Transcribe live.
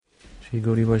Shri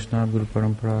Gauri Vaishnava Guru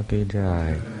Parampara Ke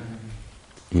Jai.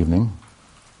 Evening.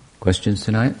 Questions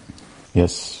tonight?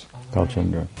 Yes,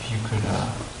 Kalchandra. If you could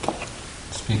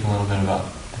speak a little bit about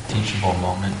the teachable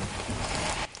moment.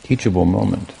 Teachable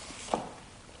moment.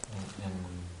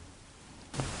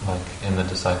 In the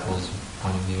disciples'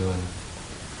 point of view and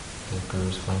the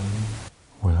Guru's point of view?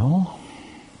 Well,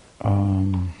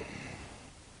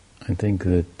 I think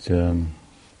that the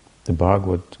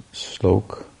Bhagavad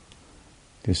slok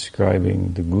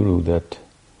describing the Guru that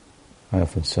I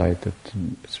often cite, that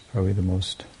it's probably the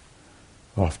most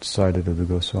oft cited of the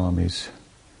Goswamis,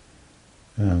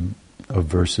 of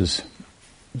verses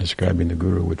describing the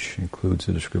Guru, which includes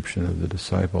a description of the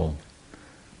disciple,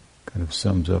 kind of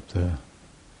sums up the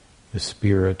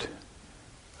spirit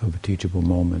of a teachable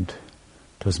moment.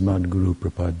 Tasmad Guru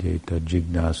Prapadyeta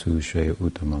Jignasu Shreya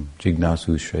Uttamam.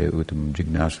 Jignasu Shreya Uttamam.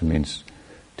 Jignasu means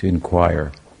to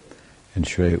inquire, and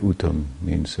Shreya Uttam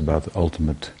means about the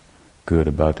ultimate good,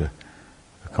 about a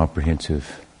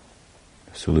comprehensive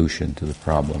solution to the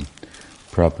problem.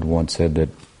 Prabhupada once said that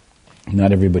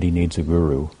not everybody needs a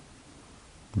guru,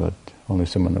 but only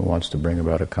someone that wants to bring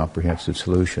about a comprehensive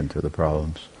solution to the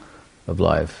problems of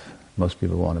life. Most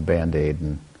people want a Band-Aid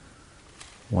and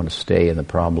want to stay in the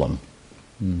problem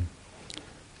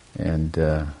and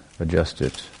adjust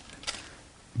it,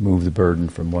 move the burden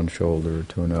from one shoulder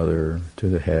to another, to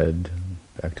the head,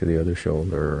 back to the other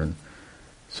shoulder, and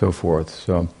so forth.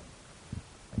 So,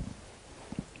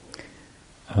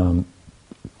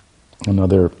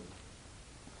 another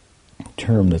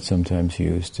term that's sometimes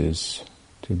used is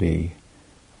to be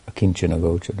akinchana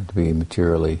gochara, to be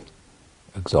materially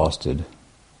exhausted.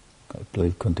 I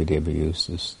believe Kuntideva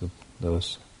uses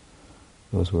those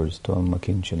words, Tvam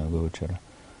akinchana gochara.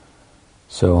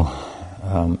 So,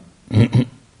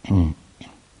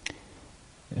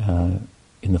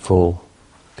 in the full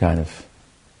kind of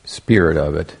spirit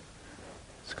of it,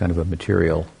 it's kind of a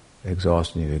material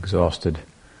exhaustion. You've exhausted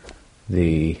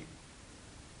the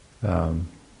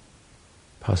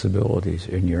possibilities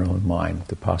in your own mind,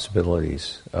 the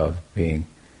possibilities of being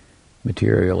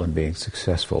material and being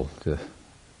successful.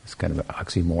 It's kind of an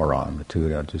oxymoron. The two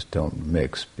just don't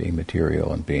mix, being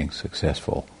material and being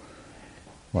successful.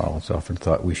 While it's often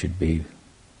thought we should be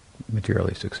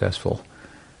materially successful,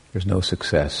 there's no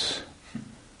success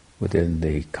within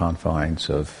the confines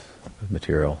of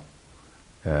material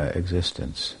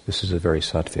existence. This is a very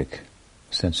sattvic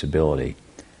sensibility.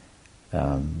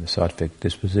 The sattvic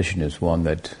disposition is one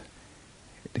that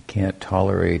can't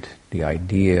tolerate the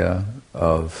idea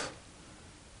of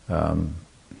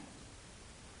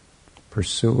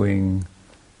pursuing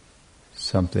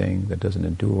something that doesn't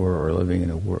endure, or living in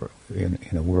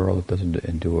a world that doesn't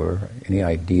endure. Any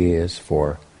ideas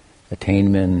for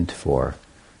attainment, for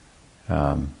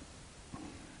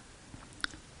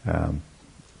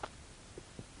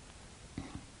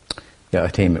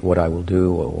attainment, what I will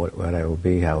do, or what I will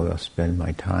be, how I will spend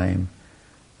my time,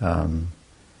 that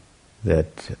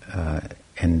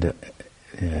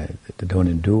don't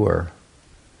endure,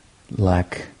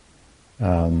 lack,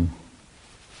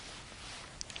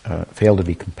 fail to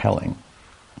be compelling.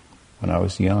 When I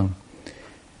was young,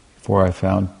 before I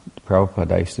found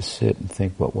Prabhupada, I used to sit and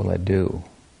think, what will I do?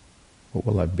 What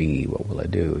will I be? What will I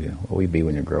do? What will you be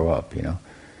when you grow up?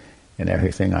 And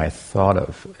everything I thought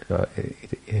of,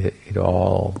 it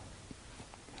all,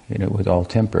 was all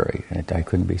temporary, and I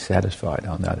couldn't be satisfied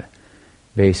on that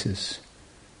basis.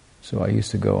 So I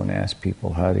used to go and ask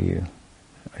people, how do you?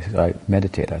 I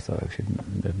meditate. I thought I should.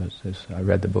 I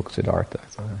read the book Siddhartha. I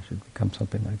thought I should become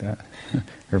something like that.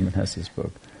 Hermann Hesse's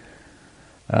book.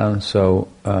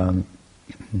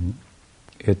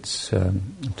 It's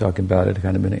I'm talking about it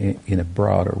kind of in a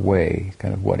broader way,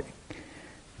 kind of what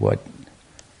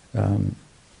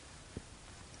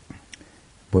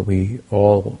we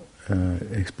all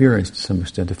experience to some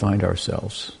extent to find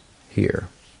ourselves here.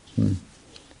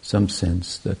 Some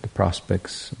sense that the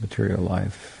prospects of material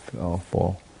life all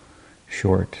fall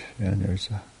short, and there's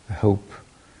a hope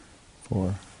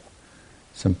for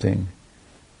something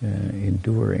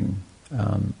enduring.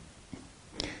 Of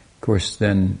course,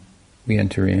 then we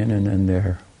enter in, and then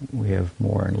there we have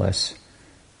more and less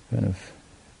kind of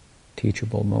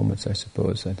teachable moments, I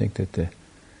suppose. I think that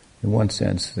in one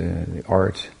sense, the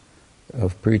art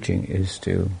of preaching is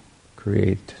to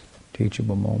create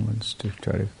teachable moments, to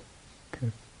try to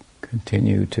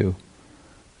continue to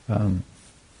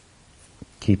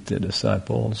keep the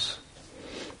disciples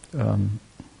in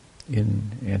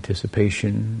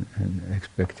anticipation and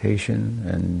expectation,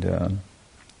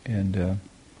 and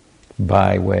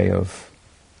by way of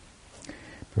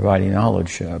providing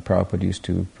knowledge. Prabhupada used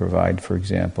to provide, for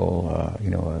example,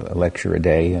 a lecture a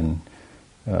day, and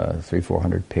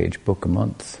 300-400 page book a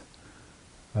month,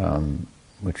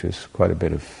 which is quite a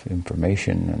bit of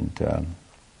information and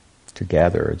to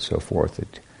gather and so forth.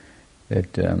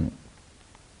 It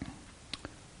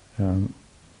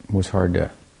was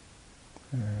hard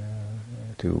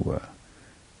to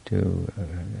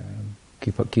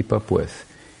keep up with,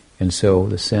 and so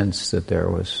the sense that there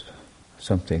was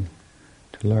something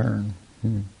to learn.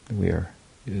 We are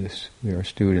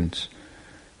students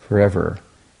forever.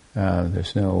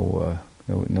 There's no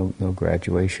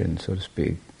graduation, so to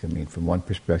speak. I mean, from one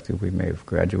perspective, we may have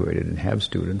graduated and have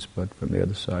students, but from the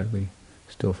other side, we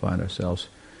still find ourselves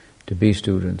to be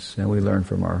students, and we learn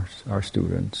from our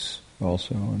students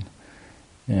also.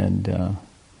 And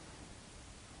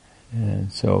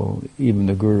so even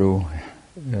the guru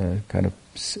kind of,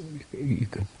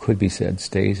 could be said,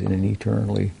 stays in an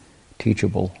eternally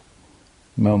teachable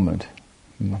moment,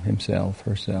 himself,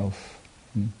 herself.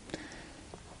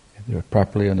 If they're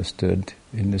properly understood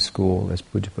in this school, as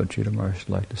Pujapad Chita Maharaj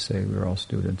like to say, we're all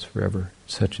students forever.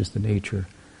 Such is the nature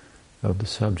of the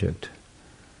subject.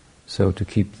 So to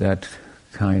keep that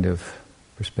kind of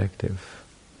perspective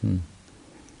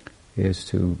is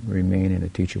to remain in a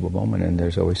teachable moment, and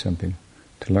there's always something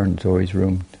to learn. There's always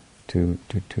room to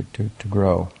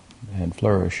grow and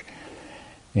flourish,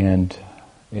 and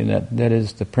that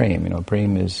is the prem.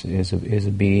 Prem is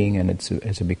a being, and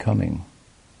it's a becoming,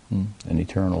 an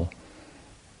eternal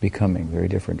becoming, very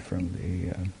different from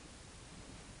the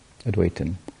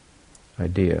Advaitin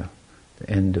idea, the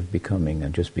end of becoming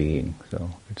and just being. So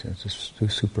it's a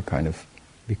super kind of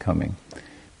becoming.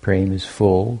 Prem is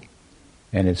full,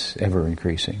 and it's ever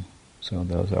increasing. So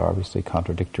those are obviously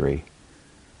contradictory,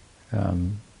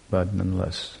 but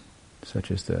nonetheless,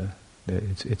 such is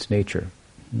its nature.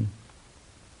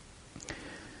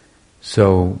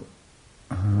 So,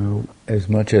 as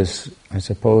much as I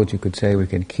suppose you could say we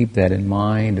can keep that in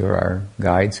mind, or our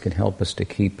guides can help us to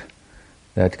keep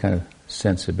that kind of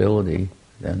sensibility,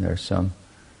 then there's some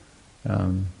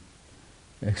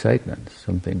excitement,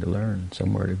 something to learn,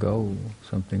 somewhere to go,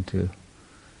 something to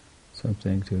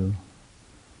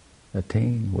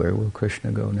attain. Where will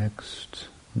Krishna go next?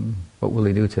 What will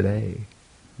he do today?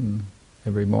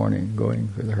 Every morning, going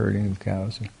for the herding of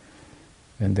cows.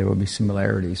 And there will be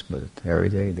similarities, but every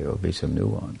day there will be some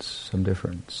nuance, some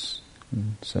difference,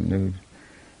 some new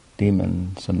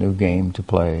demon, some new game to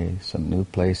play, some new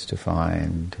place to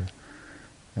find,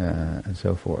 and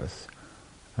so forth.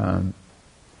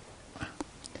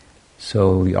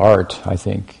 So the art, I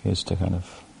think, is to kind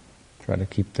of try to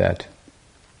keep that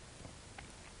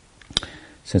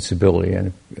sensibility,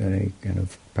 and a kind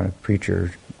of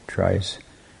preacher tries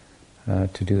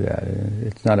to do that.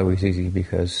 It's not always easy,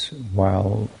 because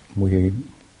while we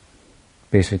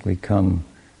basically come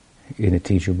in a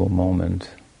teachable moment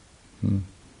and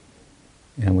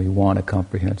we want a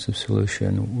comprehensive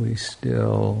solution, we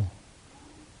still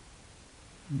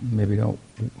maybe don't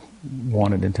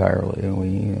want it entirely, and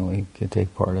we can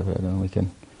take part of it, and we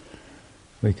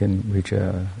can reach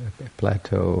a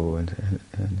plateau and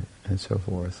so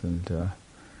forth, and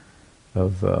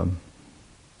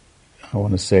I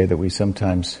want to say that we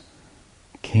sometimes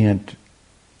can't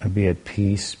be at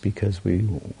peace because we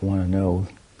want to know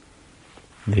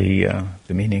the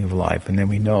meaning of life, and then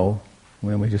we know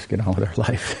when we just get on with our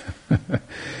life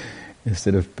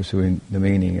instead of pursuing the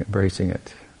meaning, embracing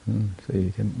it. So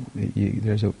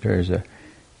there's a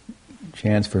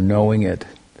chance for knowing it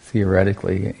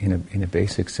theoretically in a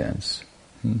basic sense,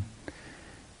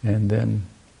 and then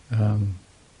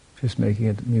just making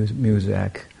it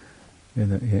muzak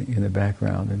in the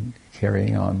background and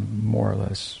carrying on more or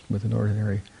less with an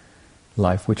ordinary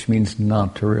life, which means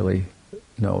not to really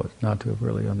know it, not to have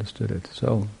really understood it.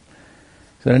 So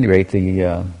at any rate,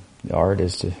 the art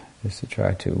is to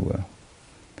try to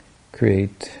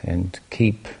create and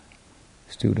keep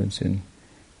students in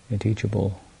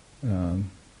teachable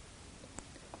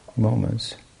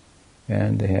moments,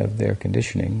 and they have their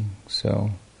conditioning.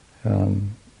 So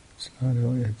it's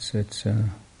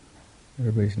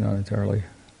everybody's not entirely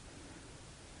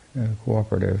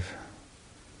cooperative.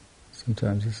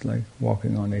 Sometimes it's like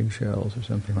walking on eggshells or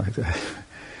something like that.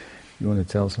 You want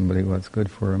to tell somebody what's good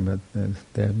for them, but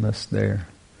unless they're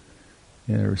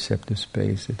in a receptive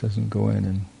space, it doesn't go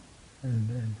in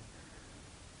and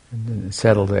then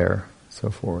settle there,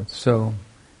 so forth. So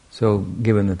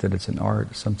given that it's an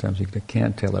art, sometimes you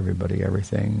can't tell everybody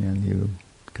everything, and you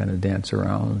kind of dance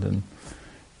around and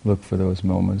look for those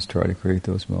moments, try to create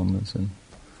those moments, and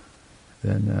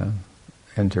then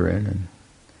enter in,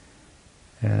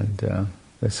 and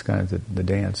that's kind of the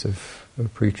dance of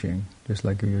preaching. Just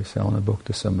like if you're selling a book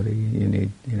to somebody, you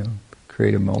need,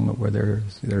 create a moment where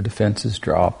their defenses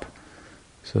drop,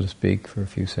 so to speak, for a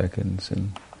few seconds,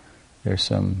 and there's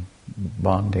some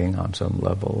bonding on some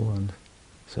level and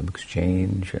some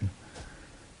exchange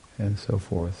and so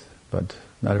forth. But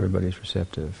not everybody's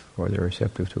receptive, or they're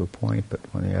receptive to a point, but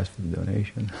when they ask for the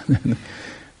donation,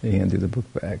 they hand you the book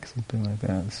back, something like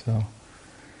that.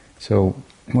 So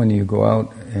when you go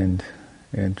out and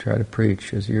try to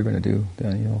preach, as you're going to do,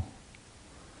 then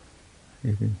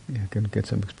you can get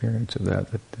some experience of that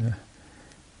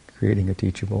creating a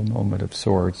teachable moment of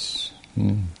sorts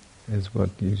is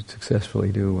what you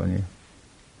successfully do when you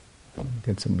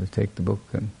get someone to take the book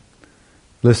and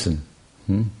listen.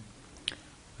 In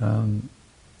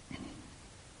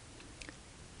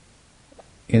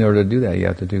order to do that, you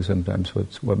have to do sometimes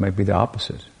what might be the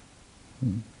opposite.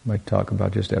 You might talk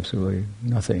about just absolutely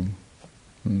nothing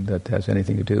that has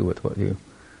anything to do with what you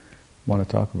want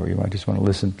to talk about. You might just want to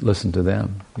listen to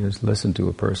them. You just listen to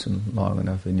a person long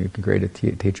enough, and you can create a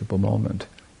teachable moment.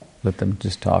 Let them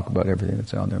just talk about everything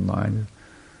that's on their mind.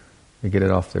 They get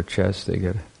it off their chest. They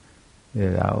get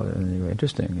it out, and you're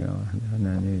interesting, And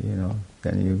then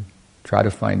then you try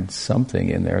to find something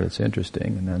in there that's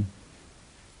interesting, and then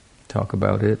talk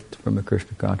about it from a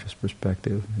Krishna conscious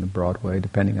perspective in a broad way,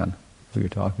 depending on who you're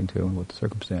talking to and what the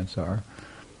circumstances are.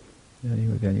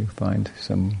 Then you find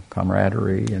some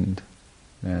camaraderie and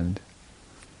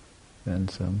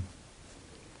some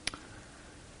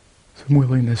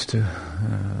willingness to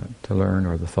learn,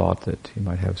 or the thought that you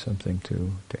might have something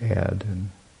to add,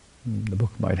 and the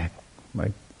book might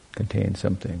contain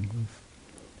something of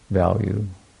value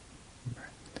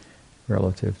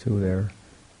relative to their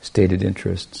stated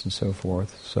interests and so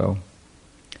forth. So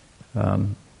I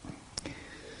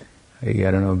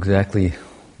don't know exactly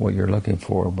what you're looking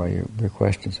for by your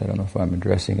questions. I don't know if I'm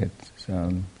addressing it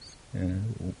in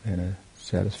a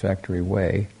satisfactory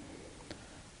way.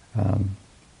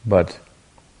 But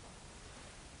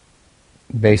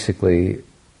basically,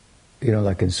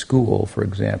 like in school, for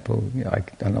example, I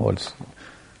don't know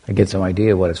I get some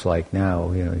idea what it's like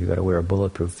now. You got to wear a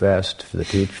bulletproof vest for the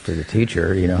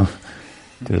teacher,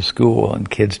 to the school, and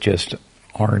kids just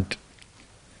aren't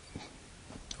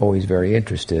always very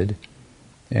interested,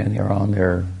 and they're on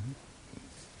their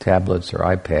tablets or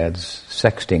iPads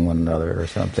sexting one another or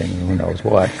something, who knows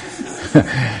what.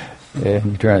 And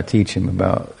you're trying to teach them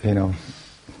about,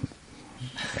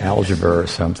 algebra or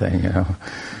something,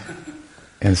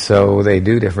 And so they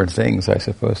do different things, I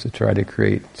suppose, to try to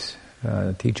create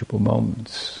teachable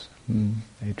moments.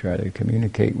 They try to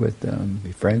communicate with them,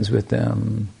 be friends with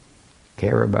them,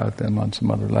 care about them on some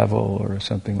other level or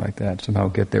something like that, somehow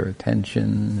get their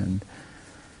attention,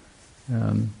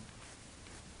 and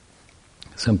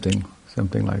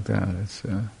something like that. It's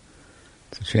a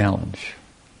challenge.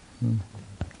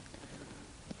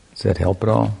 Does that help at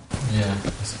all? Yeah,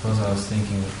 I suppose I was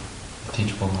thinking a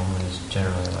teachable moment is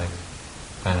generally like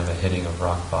kind of a hitting of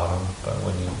rock bottom, but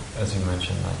when you, as you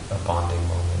mentioned, like a bonding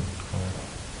moment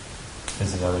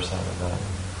is the other side of that.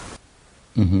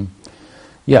 Mm-hmm.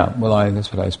 Yeah, well,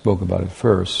 that's what I spoke about at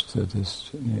first, that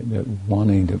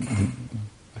wanting to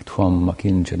tvam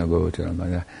makinchana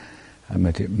gocharam. I'm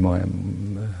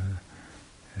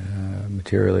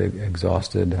materially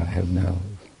exhausted. I have no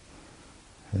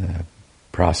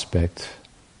prospect.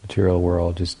 Material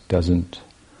world just doesn't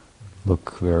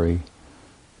look very.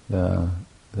 I'm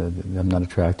not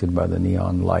attracted by the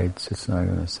neon lights. It's not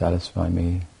going to satisfy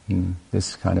me.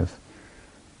 This kind of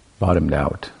bottomed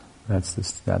out. That's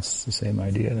the same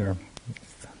idea there.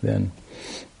 Then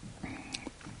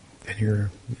you're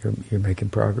making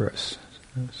progress,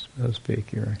 so to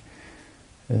speak.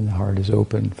 And the heart is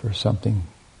open for something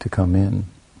to come in.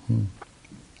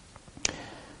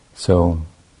 So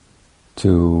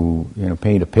to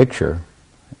paint a picture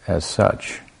as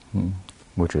such,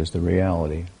 which is the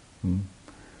reality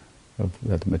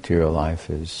that the material life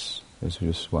is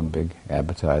just one big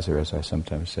appetizer, as I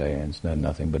sometimes say, and it's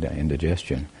nothing but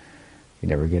indigestion. You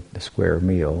never get a square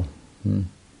meal.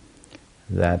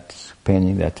 That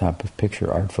painting that type of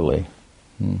picture artfully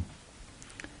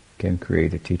can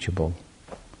create a teachable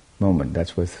moment.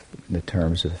 That's with the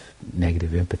terms of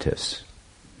negative impetus.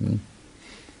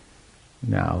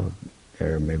 Now,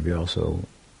 there may be also,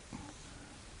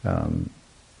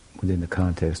 within the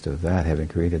context of that, having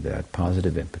created that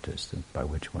positive impetus by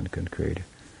which one can create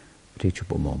a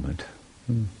teachable moment.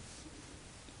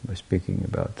 By speaking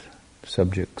about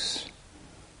subjects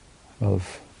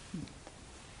of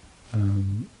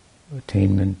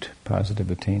attainment,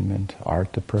 positive attainment,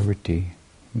 artha pravritti.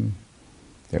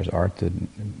 There's anartha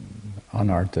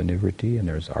nivritti and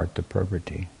there's artha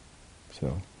pravritti.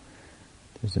 So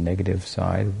there's the negative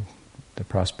side, the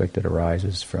prospect that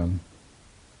arises from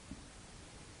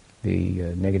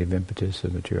the negative impetus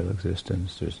of material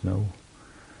existence. There's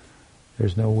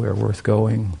nowhere worth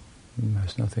going.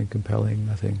 There's nothing compelling,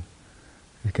 nothing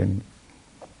that can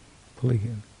fully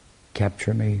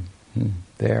capture me.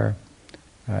 There,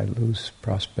 I lose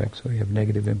prospects. So you have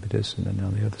negative impetus, and then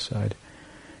on the other side,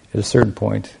 at a certain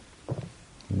point,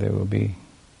 there will be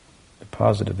a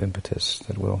positive impetus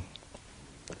that will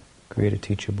create a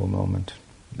teachable moment.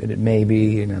 And it may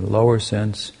be, in a lower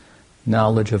sense,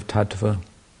 knowledge of tattva,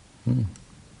 and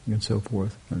so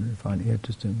forth. And I find it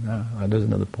interesting. There's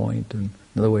another point, and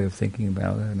another way of thinking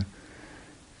about it,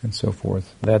 and so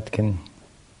forth. That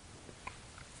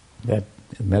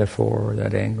metaphor,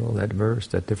 that angle, that verse,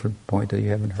 that different point that you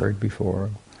haven't heard before.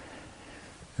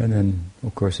 And then,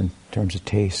 of course, in terms of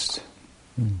taste,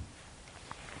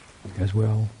 as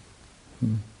well.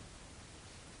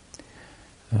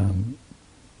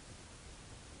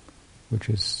 Which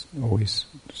is always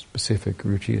specific.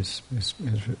 Ruchi is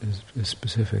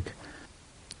specific.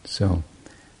 So,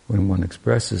 when one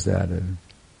expresses that in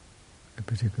a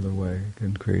particular way, it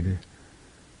can create a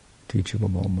teachable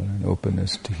moment, an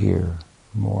openness to hear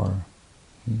more.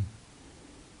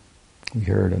 We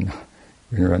heard, and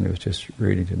Rinirani was just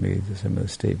reading to me some of the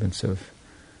statements of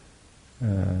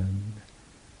a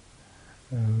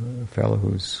fellow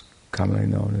who's commonly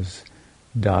known as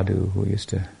Dadu, who used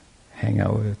to hang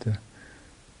out with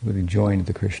when he joined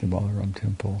the Krishna Balaram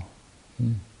temple.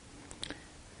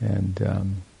 And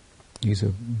he's a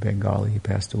Bengali. He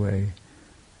passed away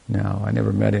now. I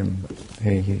never met him.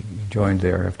 He joined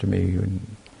there after me.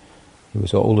 And he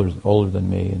was older than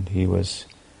me, and he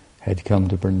had come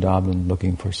to Vrindavan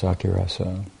looking for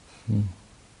Sakya-rasa.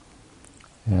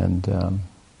 And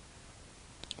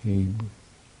he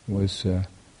was,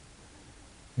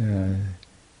 I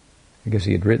guess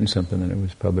he had written something, and it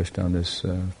was published on this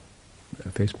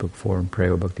Facebook forum,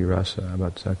 Preo Bhakti Rasa,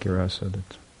 about Sakya-rasa,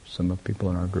 that some of people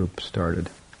in our group started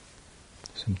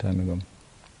some time ago.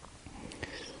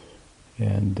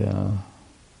 And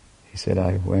he said,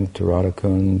 I went to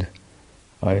Radhakund.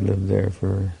 I lived there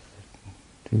for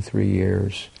 2-3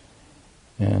 years.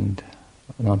 And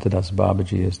Anantadas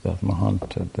Babaji is the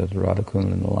Mahant at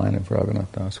Radhakund in the line of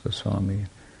Raghunath Das Goswami.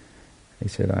 He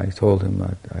said, I told him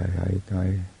that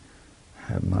I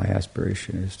have my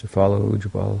aspiration is to follow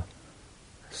Ujjwal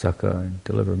Saka and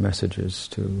deliver messages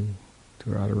to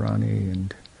Radharani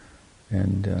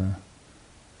and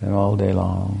all day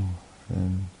long,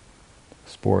 and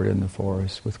sport in the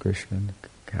forest with Krishna and the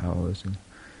cows and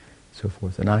so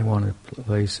forth. And I want a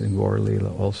place in Gaur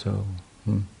Leela also.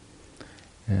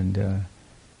 And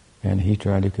he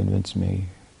tried to convince me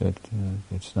that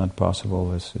it's not possible.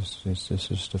 This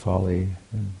is the folly.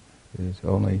 It's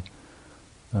only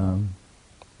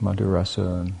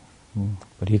Madhurasa,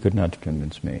 but he could not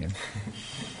convince me.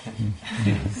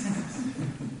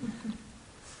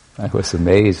 I was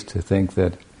amazed to think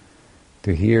that,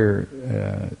 to hear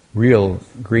real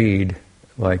greed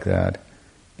like that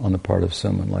on the part of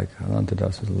someone like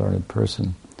Anantadas, a learned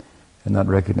person, and not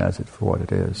recognize it for what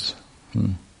it is,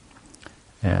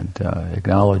 and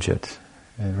acknowledge it,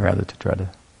 and rather to try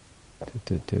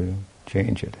to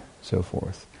change it, so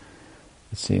forth.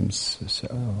 It seems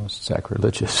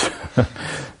sacrilegious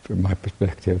from my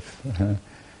perspective.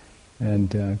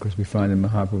 And of course we find in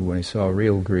Mahaprabhu, when he saw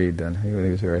real greed, then he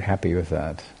was very happy with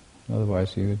that.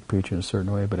 Otherwise he would preach in a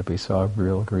certain way, but if he saw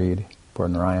real greed for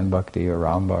Narayan Bhakti or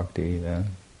Ram Bhakti, then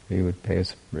he would pay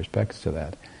his respects to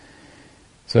that.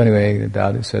 So anyway,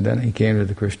 Dadu said then he came to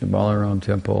the Krishna Balaram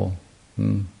temple.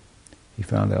 He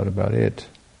found out about it.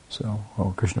 So,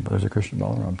 there's a Krishna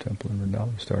Balaram temple in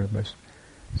Vrindavan, started by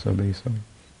somebody. So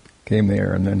came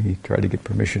there, and then he tried to get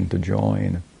permission to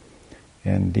join.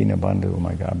 And Dinabandhu,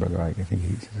 my godbrother, I think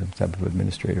he's some type of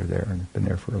administrator there and has been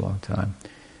there for a long time,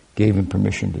 gave him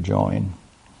permission to join.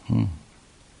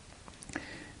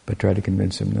 But tried to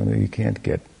convince him, no, you can't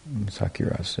get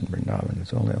Sakya-rasa in Vrindavan,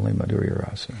 it's only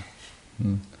Madhurya-rasa.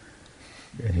 And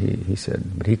he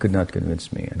said, but he could not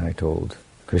convince me, and I told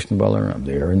Krishna Balaram,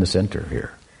 they are in the center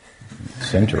here.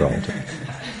 Center altar.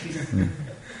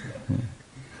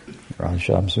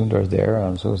 Sham Sundar is there,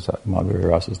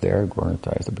 Madhurya-rasa is there,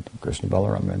 Gauranitai is the Krishna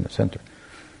Balaram in the center.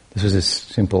 This was this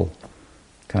simple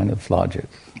kind of logic.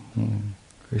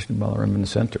 Krishna Balaram in the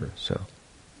center, so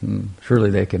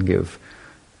surely they can give.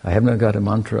 I have not got the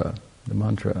mantra,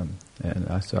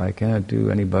 and so I cannot do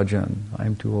any bhajan.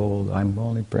 I'm too old. I'm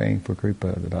only praying for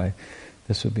kripa that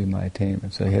this would be my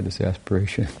attainment. So he had this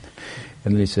aspiration,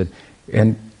 and then he said,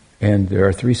 and there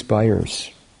are 3 spires,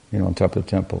 on top of the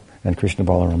temple, and Krishna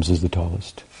Balaram's is the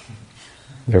tallest.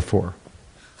 Therefore,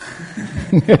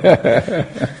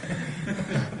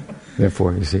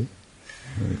 you see,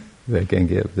 they can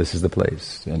give. This is the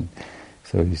place. And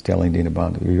so he's telling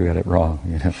Dinabandhu, you got it wrong.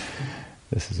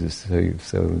 This is just,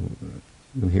 so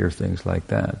you hear things like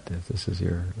that. If this is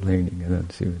your leaning, and then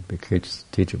see, it becomes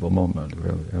a teachable moment.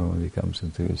 Really becomes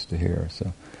enthused to hear. So,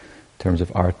 in terms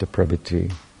of artha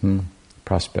pravritti,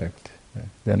 prospect,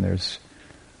 then there's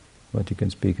what you can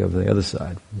speak of the other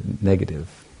side, negative,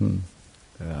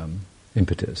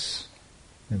 impetus,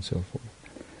 and so forth.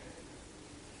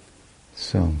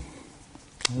 So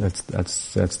that's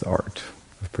the art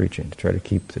of preaching, to try to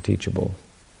keep the teachable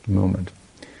moment.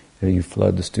 You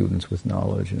flood the students with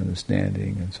knowledge and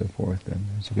understanding and so forth, then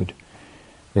it's a good.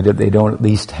 They don't at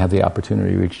least have the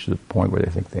opportunity to reach to the point where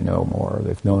they think they know more.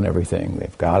 They've known everything.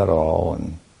 They've got it all,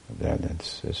 and then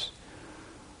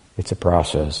it's a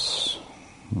process.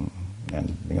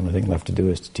 And the only thing left to do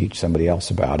is to teach somebody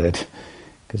else about it,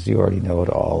 because you already know it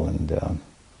all. And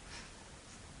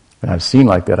I've seen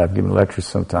like that. I've given lectures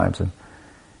sometimes,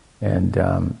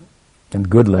 and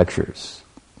good lectures.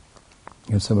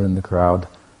 Someone in the crowd,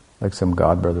 like some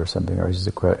godbrother or something, or he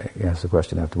asks a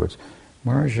question afterwards.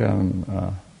 Maharaj,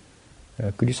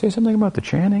 could you say something about the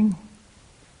chanting?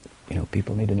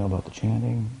 People need to know about the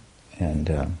chanting, and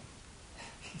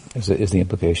is the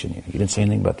implication. You didn't say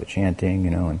anything about the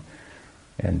chanting,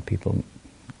 and people,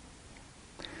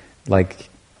 like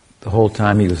the whole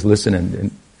time he was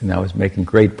listening, and I was making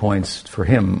great points for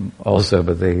him also,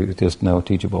 but there was just no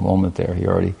teachable moment there.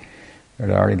 I'd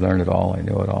already learned it all. I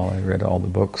knew it all. I read all the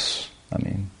books. I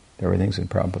mean, everything's in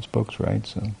Prabhupada's books, right?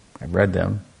 So I read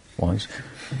them once.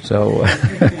 So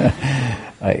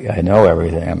I know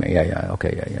everything. I mean,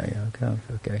 okay.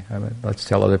 I mean, let's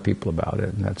tell other people about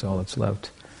it, and that's all that's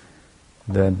left.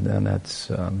 Then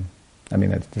that's.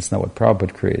 That's not what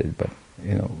Prabhupada created, but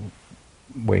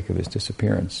wake of his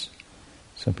disappearance,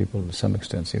 some people to some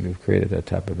extent seem to have created that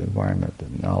type of environment. The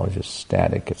knowledge is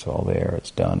static. It's all there.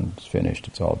 It's done. It's finished.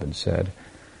 It's all been said.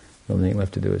 The only thing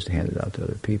left to do is to hand it out to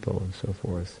other people and so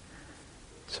forth.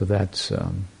 So that's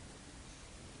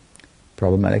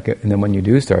problematic. And then when you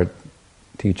do start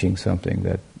teaching something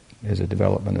that is a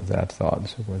development of that thought and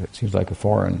so forth, it seems like a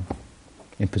foreign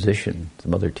imposition,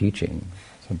 some other teaching,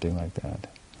 something like that.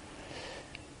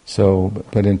 So,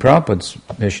 but in Prabhupada's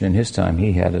mission in his time,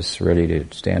 he had us ready to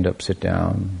stand up, sit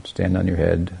down, stand on your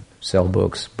head, sell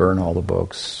books, burn all the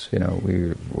books,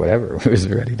 whatever. We was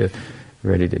ready to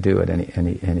do it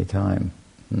any time.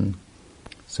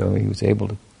 So he was able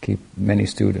to keep many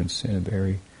students in a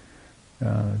very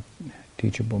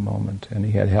teachable moment, and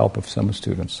he had help of some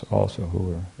students also who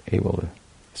were able to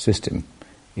assist him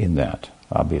in that,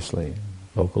 obviously,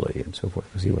 locally and so forth,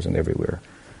 because he wasn't everywhere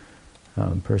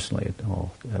personally at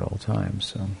all times.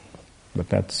 So, but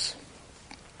that's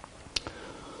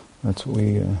what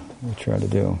we try to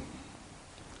do.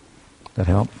 That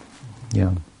help?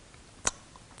 Yeah.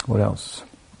 What else?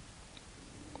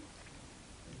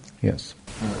 Yes.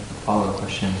 A follow-up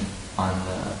question on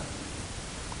the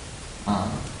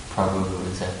Prabhu who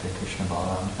was at the Krishna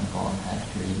Balaram temple and had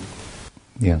greed.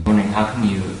 Yeah. I'm wondering, how can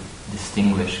you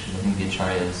distinguish, because I think the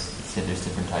Acharyas say there's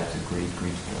different types of greed.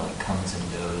 Greed that like comes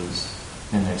and goes.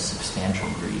 Then there's substantial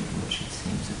greed, which it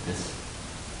seems that this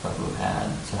Prabhu had.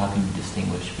 So how can you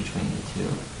distinguish between the two?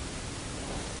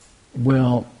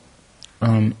 Well,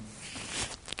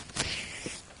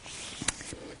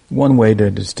 one way to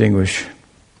distinguish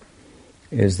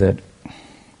is that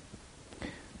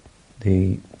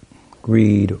the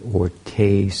greed or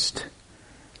taste,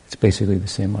 it's basically the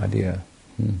same idea.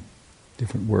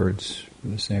 Different words for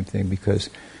the same thing, because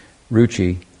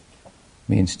ruchi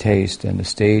means taste, and the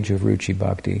stage of ruchi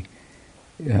bhakti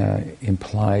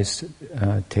implies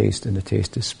taste, and the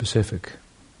taste is specific.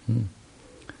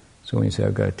 So when you say,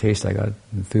 I've got a taste, I got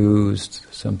enthused,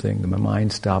 something, my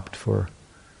mind stopped for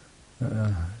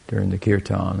during the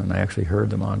kirtan, and I actually heard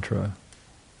the mantra,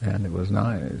 and it was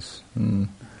nice, and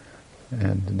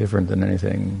different than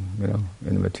anything,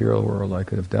 in the material world I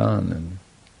could have done, and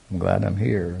I'm glad I'm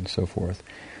here, and so forth.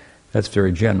 That's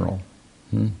very general.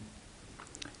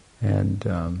 And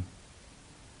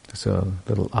it's a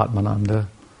little Atmananda,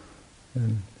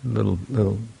 and a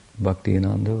little Bhakti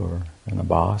Ananda, or an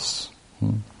Abbas.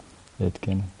 It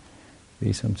can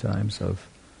be sometimes of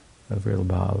real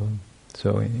bhava.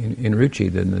 So in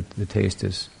ruchi, then the taste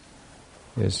is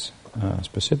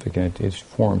specific, and it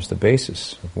forms the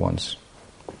basis of one's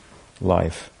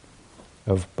life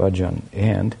of bhajan,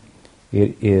 and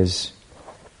it is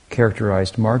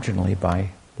characterized marginally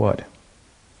by what?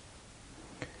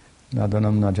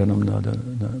 Nadanam najanam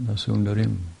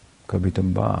nasundarim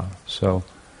kabitam ba. So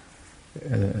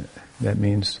that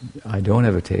means I don't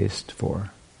have a taste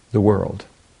for the world,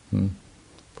 for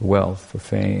wealth, for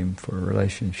fame, for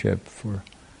relationship, for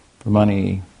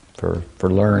money, for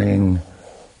learning.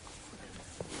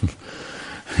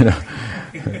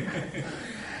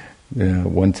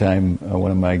 One time,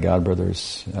 one of my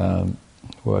godbrothers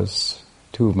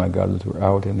two of my godbrothers were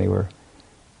out, and they were,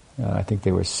 I think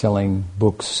they were selling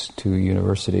books to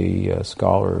university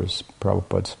scholars,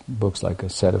 Prabhupada's books, like a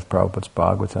set of Prabhupada's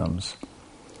Bhagavatams.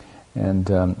 And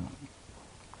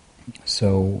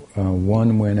so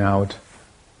one went out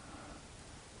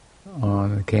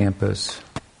on the campus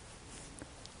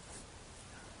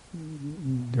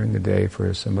during the day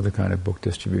for some other kind of book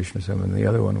distribution or something, and the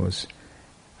other one was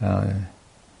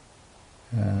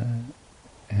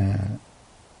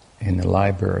in the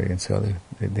library. And so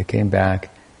they came back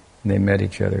and they met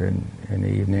each other in the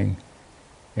evening,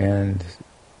 and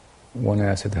one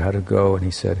asked him how to go, and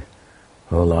he said,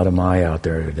 "Oh, a lot of Maya out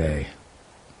there today."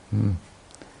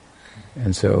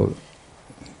 And so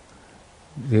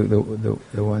the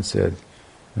one said,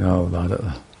 "No, a lot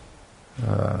of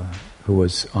who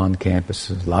was on campus,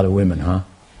 a lot of women, huh?"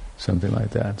 Something like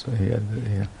that. So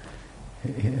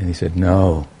and he said,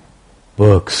 "No,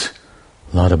 books,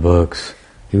 a lot of books."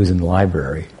 He was in the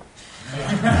library.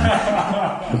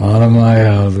 A lot of Maya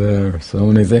out there. So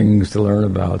many things to learn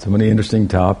about. So many interesting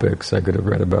topics. I could have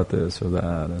read about this or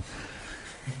that.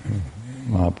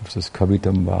 Mahaprabhu says,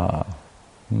 Kavitamba.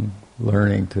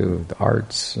 Learning to the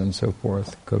arts and so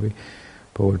forth. Could be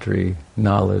poetry,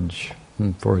 knowledge,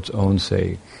 for its own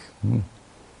sake.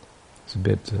 It's a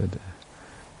bit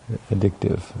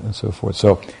addictive and so forth.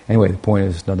 So anyway, the point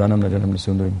is, nadanam nadanam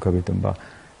nasundaram kavitamba.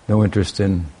 No interest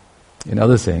in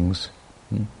other things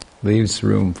leaves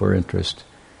room for interest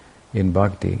in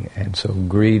bhakti. And so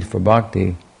greed for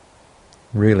bhakti,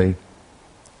 really,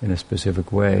 in a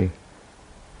specific way,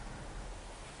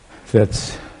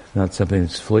 that's not something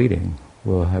that's fleeting,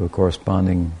 will have a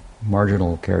corresponding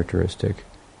marginal characteristic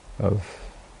of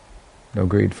no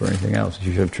greed for anything else.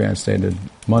 You should have translated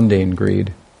mundane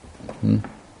greed,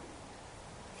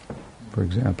 for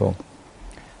example.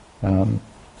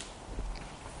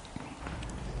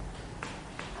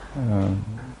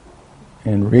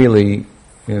 And really,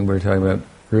 we're talking about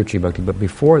ruchi bhakti, but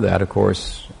before that, of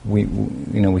course, we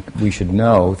should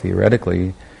know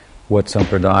theoretically what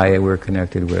sampradaya we're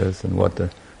connected with, and what the,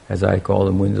 as I call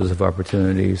them, windows of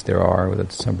opportunities there are that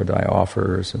sampradaya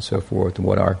offers, and so forth, and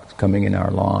what are coming in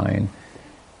our line.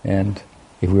 And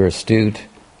if we're astute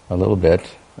a little bit,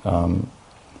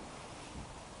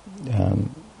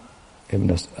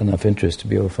 enough interest to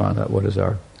be able to find out what is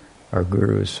our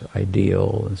Guru's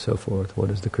ideal and so forth, what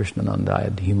is the Krishnanandaya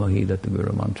Dhimahi, that the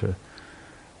Guru mantra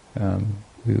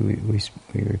we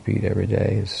repeat every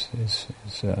day is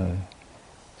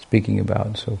speaking about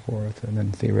and so forth. And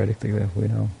then theoretically we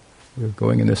know we're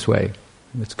going in this way.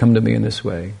 It's come to me in this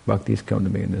way. Bhakti's come to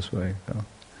me in this way. So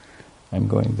I'm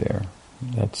going there.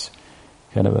 That's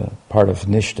kind of a part of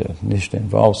Nishta. Nishta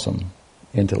involves some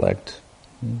intellect.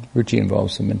 Ruchi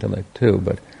involves some intellect too,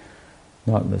 but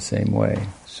not in the same way.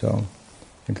 So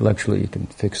intellectually you can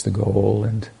fix the goal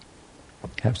and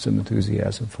have some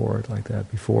enthusiasm for it like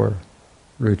that before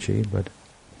ruchi, but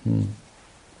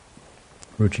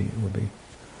ruchi would be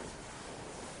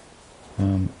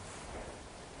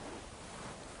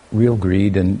real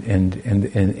greed, and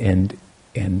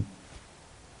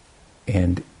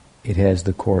it has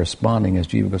the corresponding, as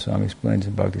Jiva Goswami explains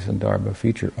in Bhakti Sandarbha,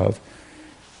 feature of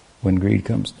when greed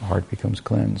comes, the heart becomes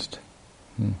cleansed.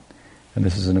 And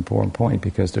this is an important point,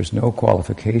 because there's no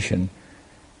qualification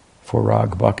for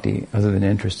rag bhakti other than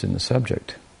interest in the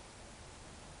subject.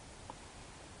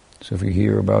 So if you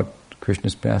hear about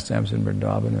Krishna's pastimes in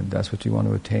Vrindavan, and that's what you want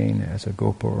to attain as a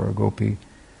gopa or a gopi,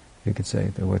 you could say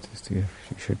that you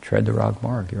should tread the rag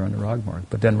marg, you're on the rag marg.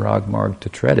 But then rag marg, to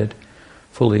tread it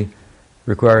fully,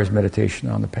 requires meditation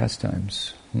on the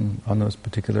pastimes, on those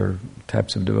particular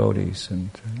types of devotees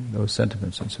and those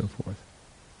sentiments and so forth.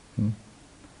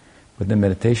 But then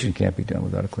meditation can't be done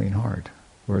without a clean heart,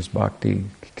 whereas bhakti,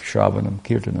 shravanam,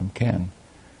 kirtanam can.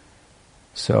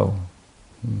 So,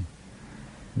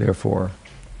 therefore,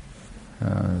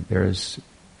 there's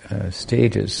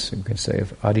stages, you can say,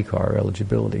 of adhikar,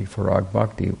 eligibility for rag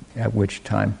bhakti, at which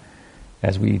time,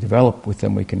 as we develop with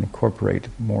them, we can incorporate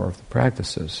more of the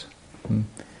practices.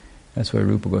 That's why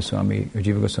Rupa Goswami, or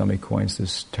Jiva Goswami, coins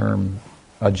this term,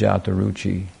 ajata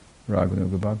ruchi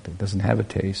raganuga bhakti. Doesn't have a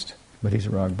taste, but he's a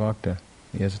rag bhakta.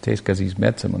 He has a taste because he's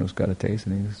met someone who's got a taste,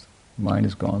 and his mind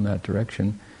has gone that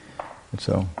direction. And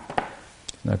so,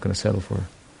 he's not going to settle for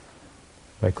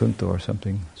Vaikuntha or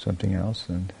something else.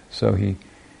 And so he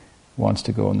wants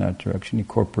to go in that direction. He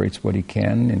incorporates what he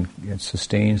can and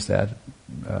sustains that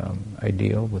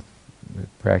ideal with the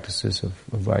practices of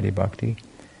Vaidya Bhakti.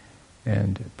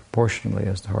 And proportionally,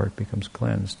 as the heart becomes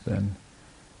cleansed, then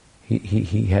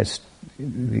he has.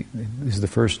 This is the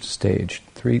first stage.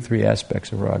 Three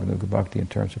aspects of Raganuga Bhakti in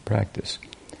terms of practice.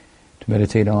 To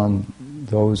meditate on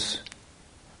those,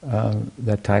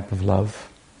 that type of love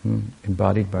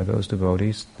embodied by those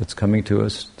devotees that's coming to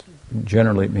us.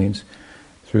 Generally, it means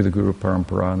through the Guru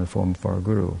Parampara in the form of our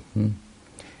Guru.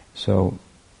 So,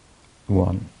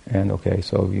 one, and okay,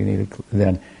 so you need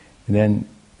then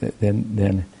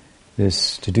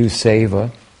this to do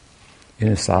seva in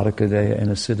a sadhaka deha and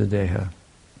a siddha deha.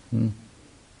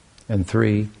 And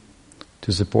three,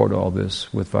 to support all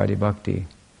this with Vaidhi Bhakti,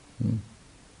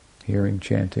 hearing,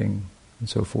 chanting, and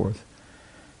so forth.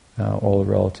 All the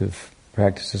relative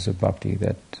practices of bhakti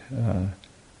that,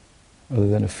 other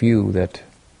than a few that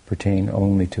pertain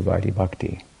only to Vaidhi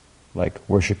Bhakti, like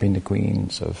worshipping the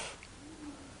queens of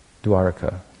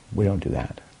Dwaraka. We don't do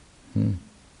that.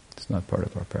 It's not part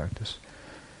of our practice.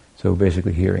 So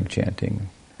basically hearing, chanting,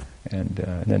 and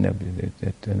then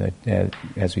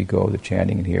as we go, the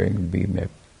chanting and hearing will be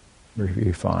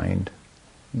refined,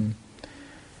 and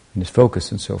its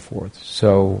focus and so forth.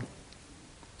 So,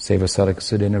 seva sadhaka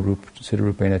siddhina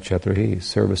rupena chaturhi,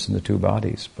 service in the two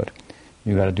bodies, but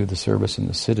you got to do the service in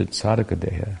the sadhaka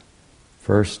deha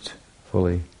first,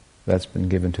 fully. That's been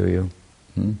given to you.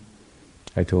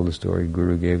 I told the story.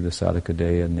 Guru gave the sadhaka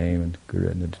deha name, and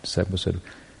the disciple said,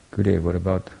 "Gurudev, what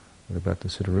about the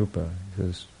siddharupa?" He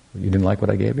says, "You didn't like what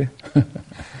I gave you?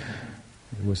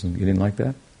 You didn't like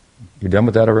that? You're done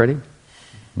with that already?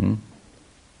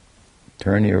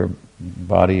 Turn your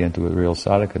body into a real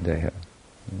sadhaka deha.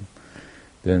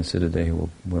 Then siddha deha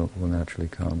will naturally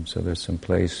come." So there's some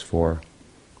place for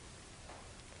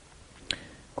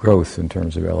growth in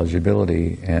terms of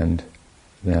eligibility, and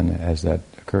then as that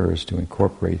occurs, to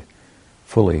incorporate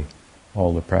fully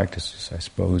all the practices. I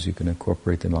suppose you can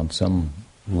incorporate them on some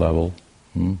level,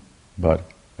 but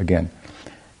again,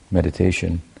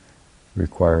 meditation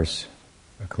requires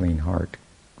a clean heart.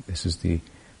 This is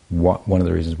one of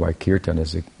the reasons why kirtan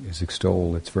is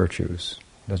extolled its virtues.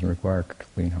 It doesn't require a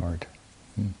clean heart.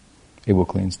 It will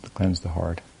cleanse the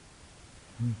heart.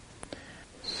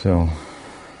 So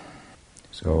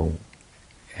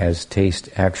as taste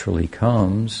actually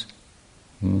comes,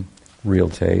 real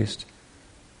taste,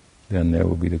 then there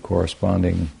will be the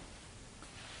corresponding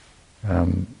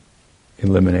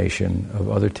elimination of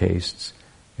other tastes,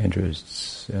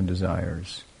 interests, and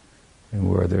desires. And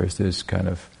where there's this kind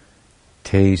of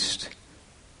taste,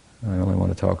 I only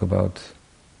want to talk about,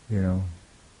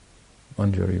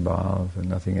 Manjari Bhav and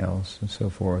nothing else, and so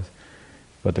forth.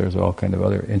 But there's all kind of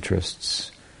other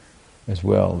interests as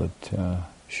well that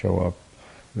show up.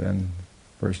 Then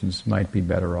persons might be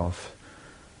better off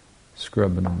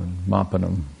scrubbing them and mopping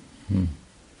them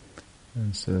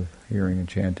instead of hearing and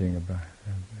chanting about.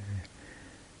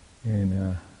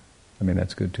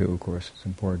 That's good too. Of course, it's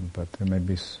important. But there may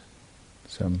be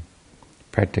some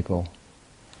practical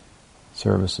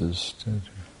services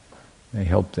may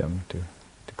help them to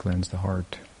cleanse the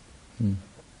heart.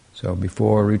 So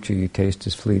before ruchi, taste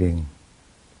is fleeting,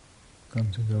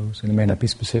 comes and goes, and it may not be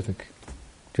specific.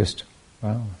 Just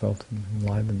wow, I felt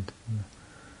enlivened,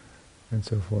 and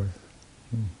so forth.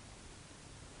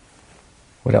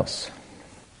 What else?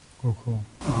 Cool.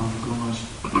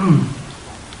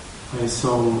 I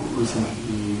saw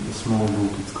recently a small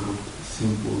book. It's called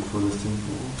 "Simple for the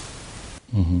Simple,"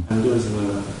 and there's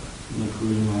a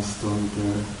really nice story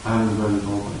there. I haven't read it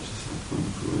all, but I just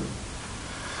going through it.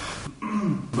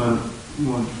 But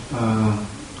what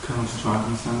kind of struck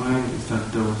me in some way is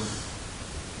that there was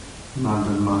not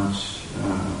that much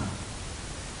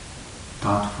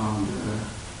thought found there.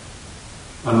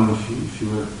 I don't know if you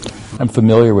were... I'm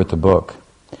familiar with the book.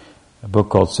 A book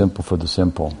called Simple for the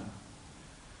Simple.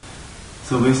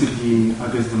 So basically,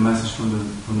 I guess the message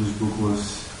from this book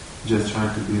was just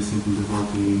try to be a simple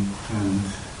devotee and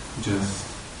just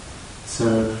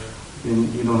serve.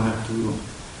 And you don't have to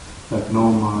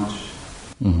know much.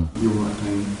 You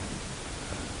attain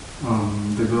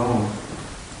the goal.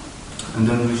 And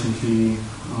then recently,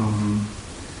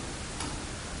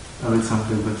 I read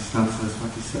something about Bhaktisiddhanta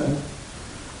Saraswati said.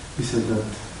 He said that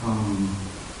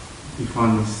if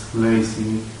one is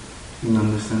lazy in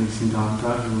understanding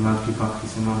Siddhanta, he will not give up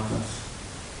his anarthas.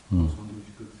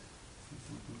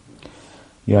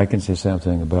 Yeah, I can say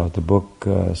something about the book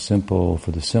Simple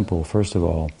for the Simple. First of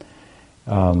all,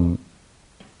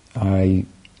 I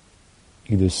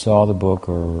either saw the book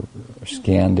or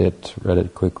scanned it, read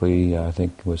it quickly, I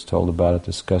think was told about it,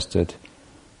 discussed it.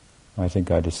 I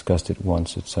think I discussed it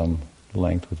once at some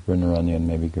length with Vrinaranya and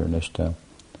maybe Gurnishta.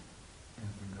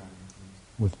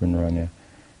 With Vrinaranya.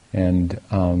 And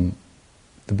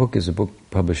the book is a book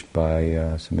published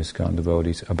by some ISKCON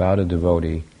devotees about a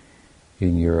devotee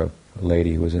in Europe, a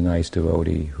lady who was a nice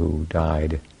devotee who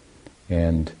died,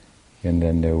 and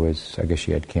then there was, I guess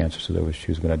she had cancer, so she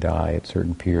was going to die at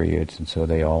certain periods, and so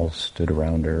they all stood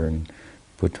around her and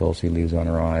put tulsi leaves on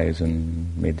her eyes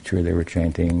and made sure they were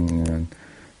chanting and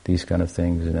these kind of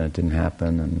things, and it didn't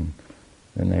happen,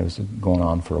 and it was going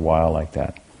on for a while like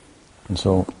that. And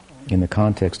so, in the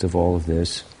context of all of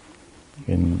this,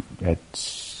 at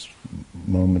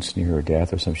moments near her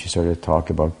death or something, she started to talk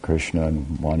about Krishna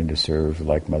and wanting to serve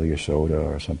like Mother Yashoda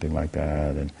or something like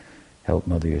that, and help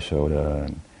Mother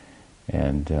Yashoda,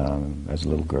 and as a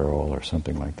little girl or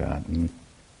something like that.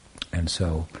 And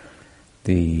so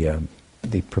the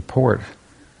purport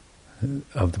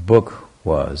of the book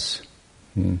was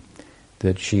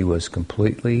that she was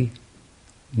completely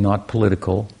not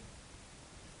political.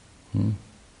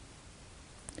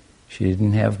 She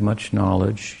didn't have much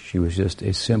knowledge. She was just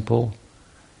a simple,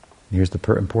 here's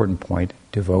the important point,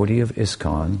 devotee of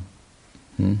ISKCON.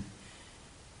 And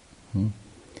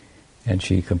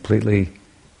she completely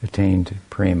attained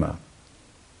prema.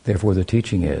 Therefore, the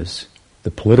teaching is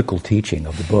the political teaching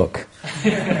of the book.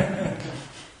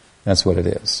 That's what it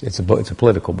is. It's a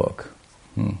political book,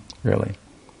 really,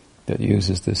 that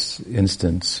uses this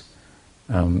instance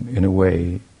in a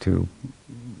way to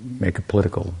make a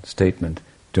political statement.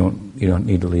 You don't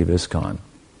need to leave ISKCON.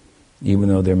 Even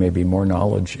though there may be more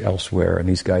knowledge elsewhere, and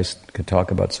these guys can talk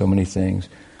about so many things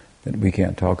that we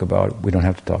can't talk about, we don't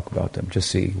have to talk about them. Just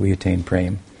see, we attain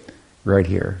prema right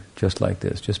here, just like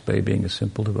this, just by being a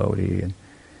simple devotee. And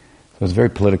so it was a very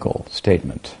political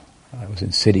statement. It was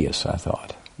insidious, I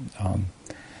thought,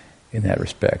 in that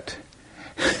respect.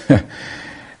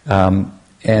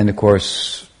 And of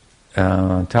course,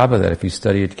 on top of that, if you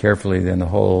study it carefully, then the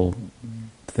whole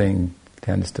thing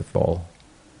tends to fall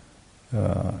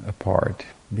apart,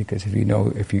 because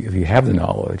if you have the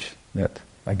knowledge that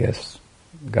I guess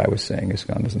the guy was saying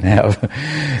ISKCON doesn't have,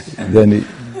 then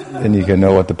you can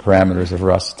know what the parameters of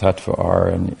Rasa Tattva are,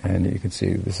 and you can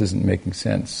see this isn't making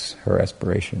sense. Her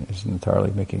aspiration isn't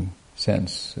entirely making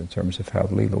sense in terms of how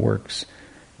the Leela works,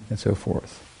 and so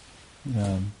forth.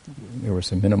 There were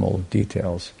some minimal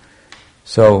details.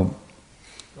 So,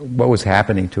 what was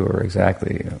happening to her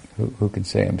exactly? Who can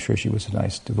say? I'm sure she was a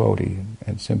nice devotee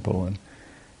and simple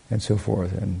and so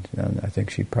forth. And I think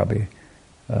she probably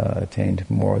attained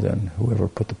more than whoever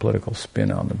put the political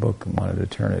spin on the book and wanted to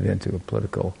turn it into a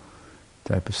political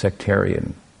type of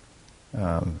sectarian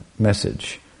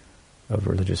message of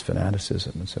religious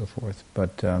fanaticism and so forth.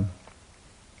 But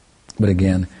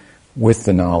again, with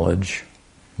the knowledge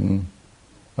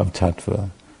of tattva,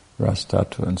 ras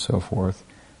tattva, and so forth,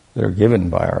 that are given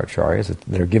by our acharyas,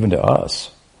 that are given to us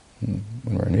when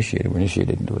we're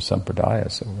initiated into a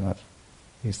sampradaya, so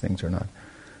these things are not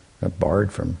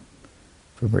barred from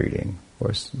reading. Of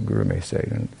course, the Guru may say,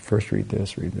 first read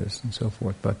this, and so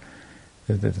forth, but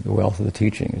the wealth of the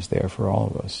teaching is there for all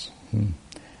of us.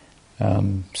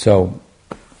 So,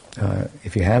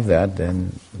 if you have that,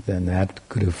 then that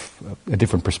could have, a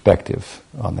different perspective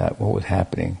on that, what was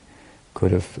happening,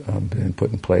 could have been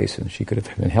put in place, and she could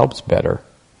have been helped better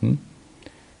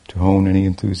to hone any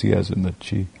enthusiasm that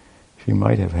she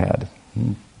might have had.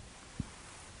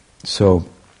 So,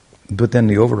 but then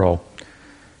the overall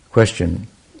question,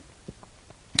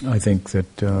 I think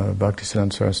that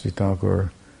Bhaktisiddhanta Saraswati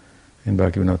Thakur and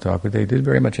Bhaktivinoda Thakur, they did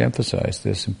very much emphasize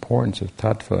this importance of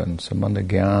tattva and sambandha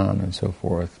gyan and so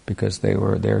forth, because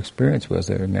their experience was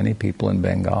there were many people in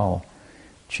Bengal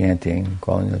chanting,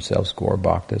 calling themselves Gaur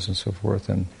Bhaktas and so forth,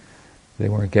 and they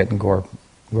weren't getting Gaur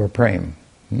Prem.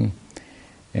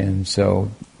 And so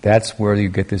that's where you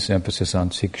get this emphasis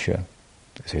on siksha.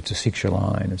 It's a siksha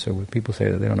line, and so when people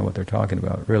say that they don't know what they're talking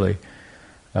about, really,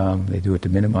 they do it to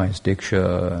minimize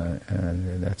diksha,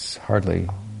 and that's hardly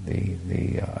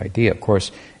the idea. Of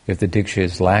course, if the diksha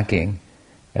is lacking,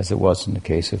 as it was in the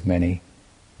case of many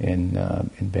in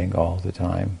Bengal at the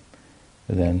time,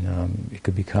 then it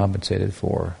could be compensated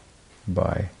for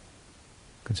by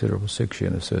considerable siksha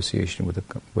in association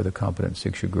with a competent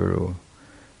siksha guru.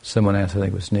 Someone asked, I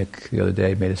think it was Nick the other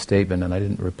day, made a statement, and I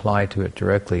didn't reply to it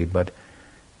directly, but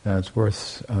it's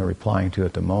worth replying to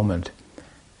at the moment.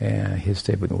 And his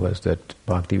statement was that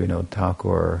Bhaktivinoda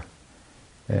Thakur,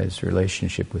 his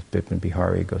relationship with Bipin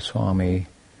Bihari Goswami,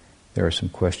 there are some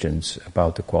questions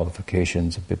about the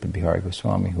qualifications of Bipin Bihari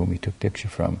Goswami, whom he took diksha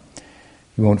from.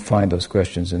 You won't find those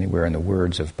questions anywhere in the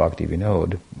words of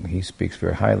Bhaktivinoda. He speaks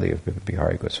very highly of Bipin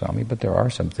Bihari Goswami, but there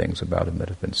are some things about him that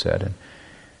have been said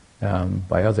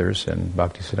by others, and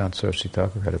Bhaktisiddhanta Saraswati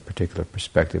Thakur had a particular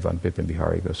perspective on Bipin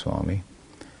Bihari Goswami.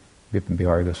 Vipin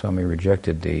Bihari Goswami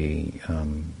rejected the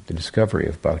discovery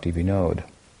of Bhakti Vinod,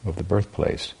 of the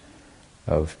birthplace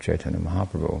of Chaitanya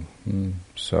Mahaprabhu.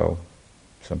 So,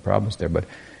 some problems there. But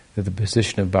the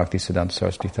position of Bhaktisiddhanta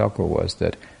Saraswati Thakur was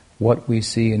that what we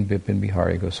see in Vipin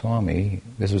Bihari Goswami,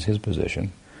 this was his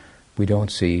position, we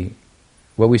don't see,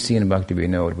 what we see in Bhakti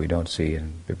Vinod, we don't see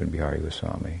in Vipin Bihari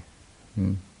Goswami.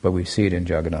 But we see it in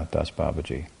Jagannath Das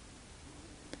Babaji.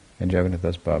 And Jagannath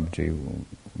Das Babaji,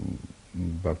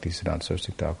 Bhaktisiddhanta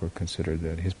Saraswati Thakur considered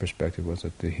that his perspective was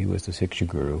that he was the Siksha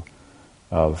Guru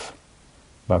of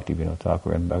Bhakti Vinod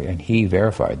Thakur, and he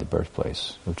verified the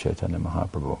birthplace of Chaitanya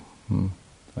Mahaprabhu.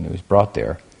 When he was brought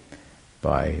there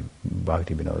by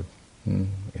Bhakti Vinod, in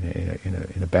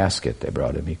a basket they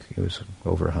brought him. He was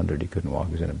over 100, he couldn't walk,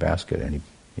 he was in a basket, and he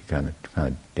kind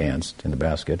of danced in the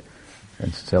basket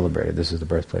and celebrated. This is the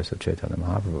birthplace of Chaitanya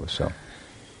Mahaprabhu. So,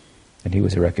 and he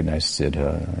was a recognized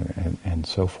Siddha and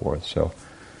so forth. So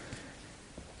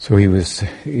he was,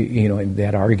 in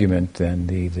that argument, then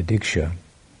the Diksha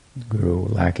Guru,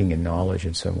 lacking in knowledge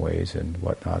in some ways and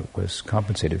whatnot, was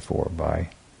compensated for by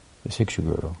the Siksha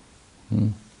Guru.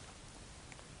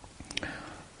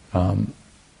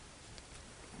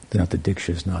 Not that Diksha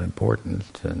is not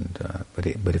important, but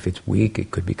if it's weak, it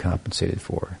could be compensated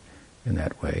for in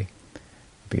that way.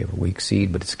 If you have a weak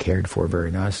seed, but it's cared for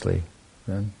very nicely,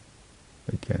 then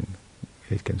it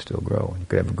can still grow. You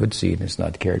could have a good seed and it's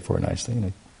not cared for nicely, and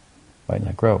it might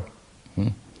not grow.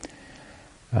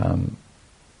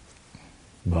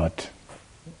 But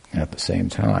at the same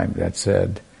time, that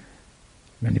said,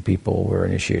 many people were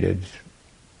initiated.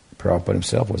 Prabhupada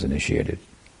himself was initiated,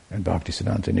 and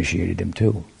Bhaktisiddhanta initiated him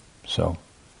too. So,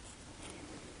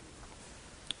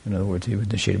 in other words, he was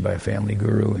initiated by a family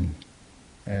guru,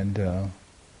 and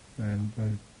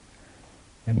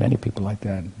many people like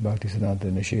that. Bhaktisiddhanta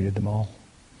initiated them all.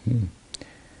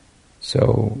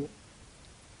 So,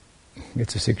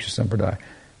 it's a Siksha Sampradaya.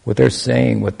 What they're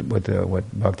saying, what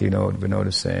Bhakti Vinod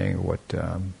is saying, or what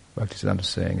Bhaktisiddhanta is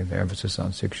saying, and the emphasis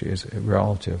on Siksha is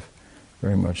relative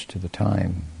very much to the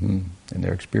time and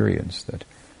their experience, that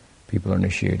people are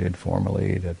initiated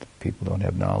formally, that people don't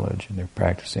have knowledge, and they're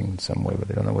practicing in some way, but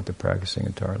they don't know what they're practicing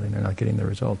entirely, and they're not getting the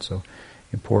results. So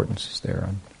importance is there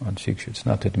on Siksha. It's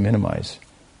not to minimize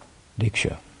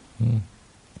Diksha. I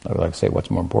would like to say,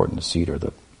 what's more important, the seed or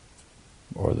the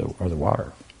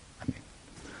water?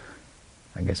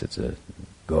 I guess it's a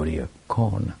Gaudiya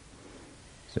Koan,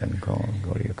 Zen Koan,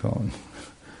 Gaudiya Koan.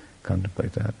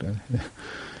 Contemplate that.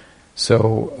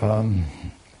 So,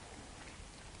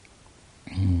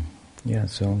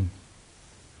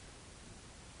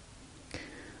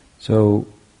 So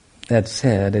that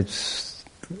said, it's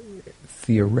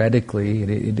theoretically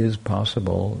it is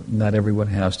possible. Not everyone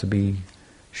has to be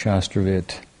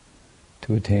Shastravit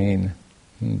to attain,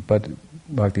 but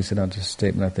Bhaktisiddhanta's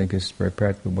statement, I think, is very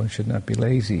practical. One should not be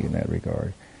lazy in that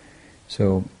regard.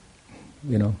 So,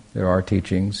 there are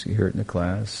teachings. You hear it in the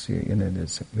class.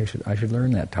 I should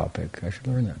learn that topic. I should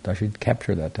learn that. I should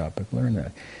capture that topic. Learn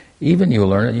that. Even you'll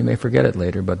learn it, you may forget it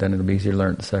later, but then it'll be easier to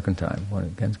learn it the second time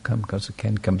when it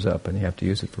comes up, and you have to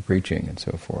use it for preaching and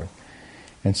so forth.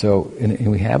 And so, and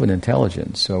we have an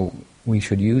intelligence, so we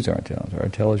should use our intelligence. Our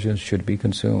intelligence should be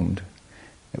consumed,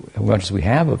 as much as we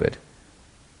have of it,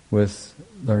 with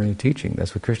learning and teaching.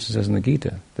 That's what Krishna says in the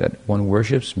Gita, that one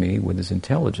worships me with his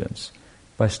intelligence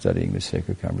by studying the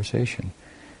sacred conversation.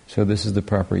 So this is the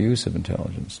proper use of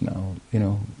intelligence. Now,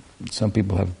 some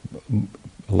people have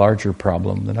a larger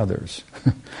problem than others.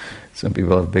 Some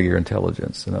people have bigger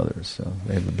intelligence than others, so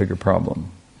they have a bigger problem.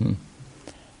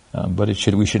 But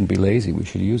we shouldn't be lazy. We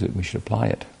should use it. We should apply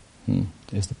it.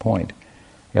 Is the point.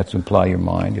 You have to apply your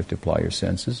mind, you have to apply your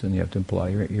senses, and you have to apply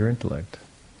your intellect.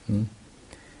 And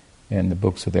the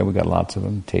books are there. We've got lots of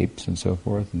them, tapes and so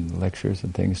forth, and lectures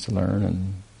and things to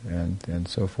learn and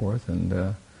so forth.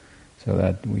 And so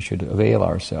that we should avail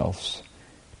ourselves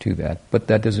to that. But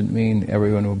that doesn't mean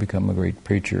everyone will become a great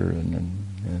preacher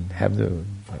and have the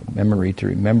memory to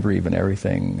remember even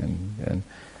everything.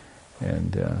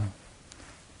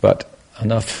 But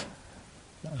enough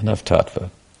tattva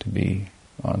to be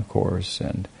on course,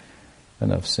 and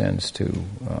enough sense to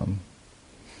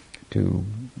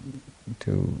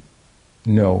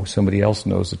know somebody else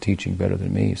knows the teaching better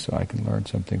than me, so I can learn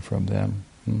something from them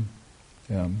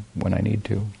when I need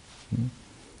to.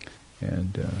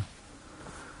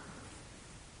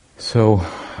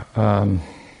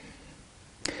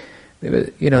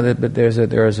 But there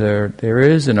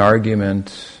is an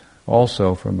argument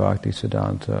also from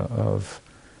Bhaktisiddhanta of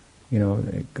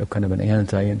a kind of an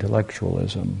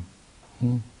anti-intellectualism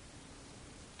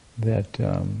that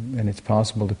and it's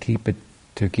possible to keep it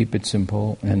to keep it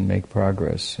simple and make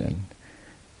progress and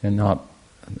not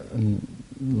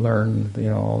learn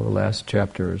all the last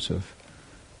chapters of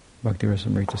Bhakti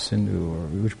Rasamrita Sindhu or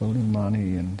Ujjvala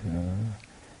Mani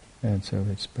and so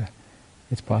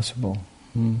it's possible.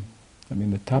 I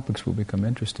mean, the topics will become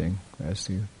interesting as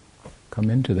you come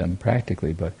into them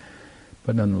practically, but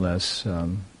nonetheless,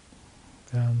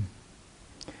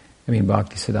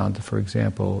 Bhaktisiddhanta, for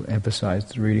example,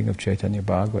 emphasized the reading of Chaitanya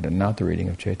Bhagavata and not the reading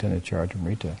of Chaitanya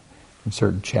Charitamrita. In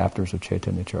certain chapters of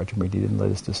Chaitanya Charitamrita, he didn't let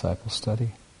his disciples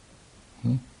study.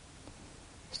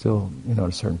 Still, at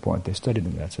a certain point, they studied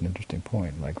them. That's an interesting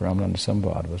point. Like Ramananda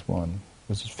Samvad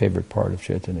was his favorite part of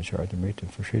Chaitanya Charitamrita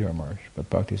for Sridhar Maharaj, but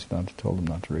Bhaktisiddhanta told him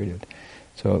not to read it.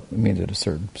 So it means at a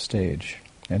certain stage.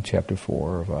 And chapter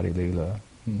 4 of Adi Leela,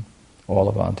 all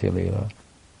of Antya Leela.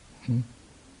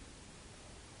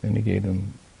 Then he gave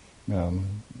them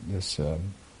this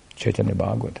Chaitanya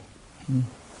Bhagavat,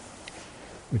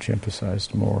 which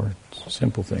emphasized more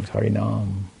simple things,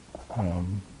 Harinam,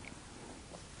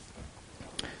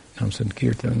 Nam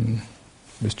Sankirtan,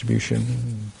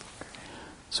 distribution,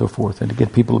 so forth, and to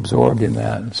get people absorbed in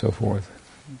that and so forth,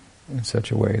 in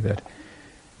such a way that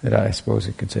I suppose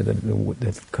you could say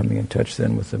that coming in touch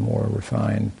then with the more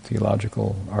refined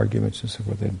theological arguments and so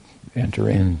forth, they'd enter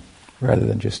in rather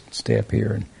than just stay up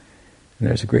here. And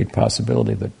there's a great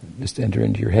possibility that just enter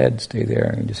into your head, stay there,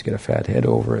 and just get a fat head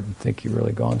over it and think you've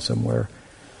really gone somewhere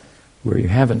where you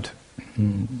haven't.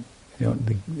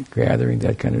 Gathering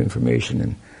that kind of information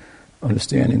and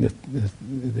understanding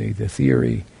the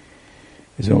theory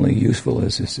is only useful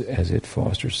as it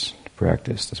fosters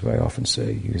practice. That's why I often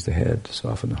say use the head to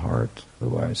soften the heart.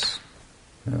 Otherwise,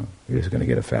 you're just going to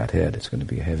get a fat head. It's going to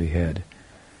be a heavy head.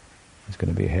 It's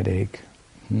going to be a headache.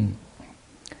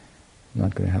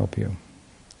 Not going to help you.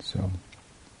 So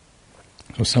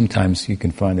sometimes you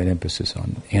can find that emphasis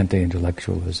on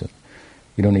anti-intellectualism.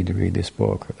 You don't need to read this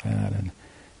book or that, and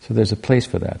so there's a place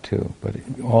for that too. But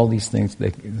all these things,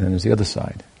 then there's the other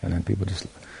side, and then people just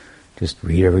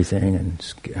read everything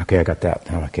and okay, I got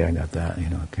that. Okay, I got that.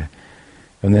 Okay.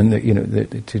 And then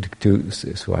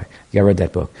so I read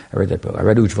that book. I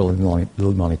read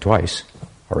Ujjvala Mani twice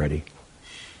already.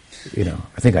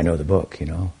 I think I know the book.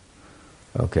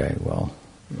 Okay, well,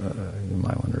 you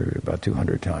might want to read it about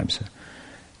 200 times.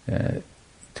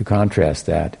 To contrast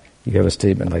that, you have a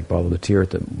statement like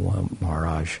Balabatirtha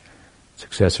Maharaj,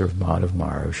 successor of Madhav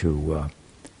Maharaj, who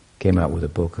came out with a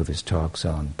book of his talks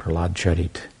on Prahlad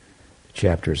Charit,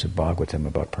 chapters of Bhagavatam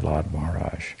about Prahlad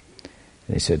Maharaj.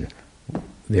 And he said,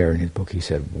 there in his book, he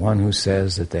said, one who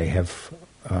says that they have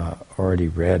already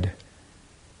read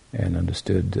and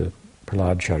understood the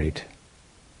Prahlad Charit,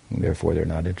 and therefore they're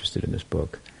not interested in this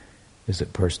book, is the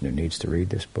person who needs to read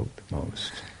this book the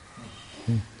most.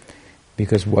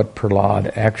 Because what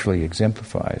Prahlad actually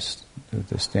exemplifies,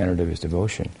 the standard of his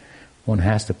devotion, one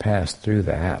has to pass through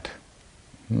that.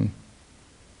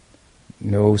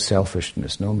 No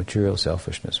selfishness, no material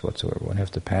selfishness whatsoever. One has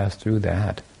to pass through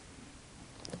that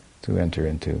to enter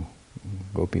into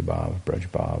Gopi Bhav, Braj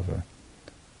Bhav,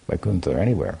 Vaikuntha, or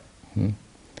anywhere.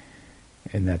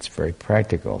 And that's very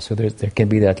practical. So there can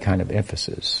be that kind of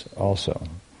emphasis also.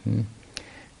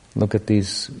 Look at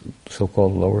these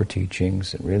so-called lower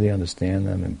teachings and really understand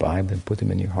them, imbibe them, put them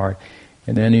in your heart.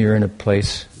 And then you're in a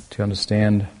place to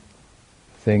understand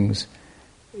things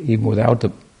even without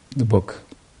the book,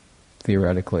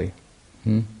 theoretically.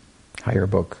 Higher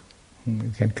book.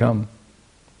 It can come.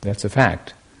 That's a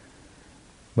fact.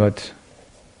 But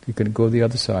you can go the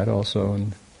other side also,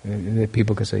 and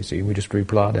people can say, see, we just read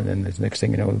Prahlad, and then the next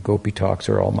thing you know, the Gopi talks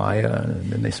are all Maya, and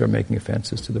then they start making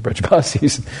offenses to the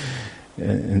Brajbasis,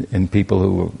 and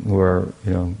people who are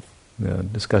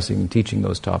discussing and teaching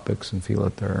those topics and feel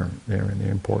that they're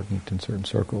important in certain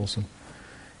circles,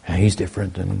 and he's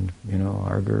different, and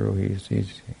our guru, he's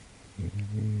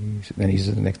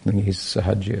the next thing he's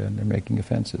Sahajya, and they're making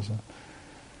offenses.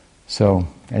 So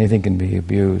anything can be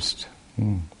abused.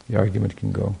 The argument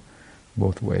can go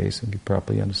both ways and be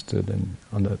properly understood, and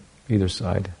on either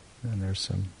side, and there's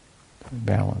some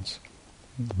balance.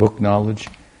 Book knowledge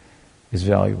is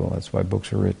valuable. That's why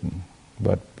books are written.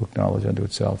 But book knowledge unto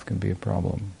itself can be a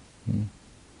problem.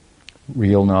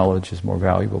 Real knowledge is more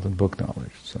valuable than book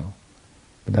knowledge.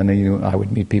 But then I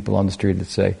would meet people on the street that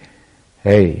say,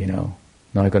 "Hey,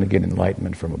 not going to get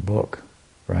enlightenment from a book,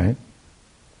 right?"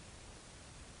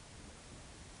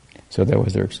 So that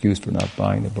was their excuse for not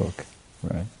buying the book,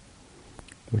 right?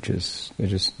 Which is they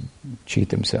just cheat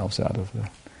themselves out of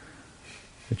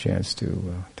the chance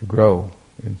to grow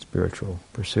in spiritual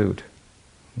pursuit.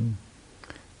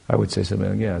 I would say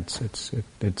something. Yeah,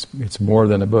 it's more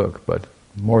than a book, but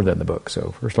more than the book.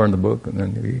 So first learn the book, and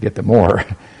then you get the more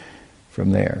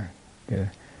from there. Yeah.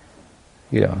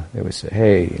 They would say,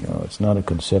 hey, it's not a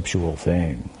conceptual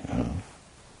thing.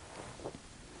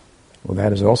 Well,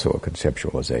 that is also a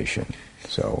conceptualization.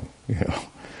 So, you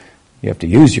have to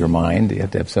use your mind. You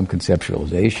have to have some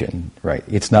conceptualization, right?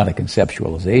 It's not a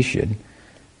conceptualization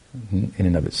in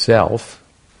and of itself,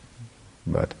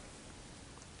 but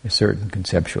a certain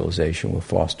conceptualization will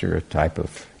foster a type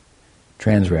of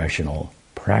transrational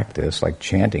practice, like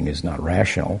chanting is not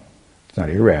rational, it's not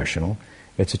irrational,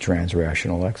 it's a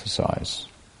transrational exercise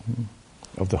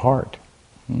of the heart.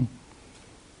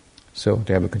 So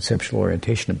to have a conceptual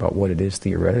orientation about what it is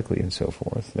theoretically and so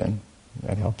forth, then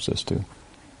that helps us to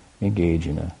engage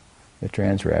in a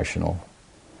transrational.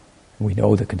 We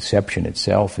know the conception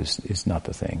itself is not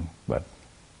the thing, but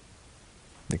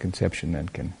the conception then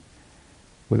can,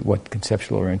 with what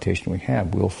conceptual orientation we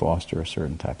have, will foster a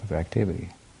certain type of activity.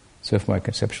 So if my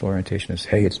conceptual orientation is,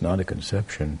 hey, it's not a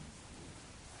conception,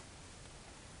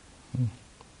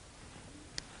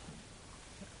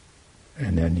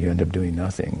 and then you end up doing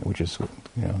nothing, which is,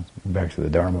 back to the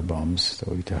Dharma bombs that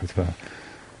we talked about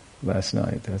last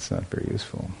night. That's not very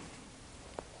useful.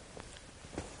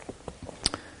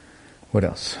 What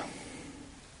else?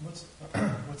 What's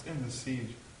in the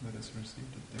seed that is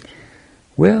received at Diksha?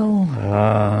 Well,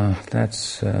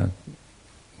 that's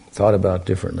thought about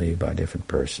differently by different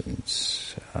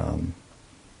persons.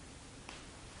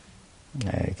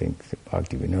 I think that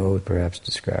Bhakti-Vinod perhaps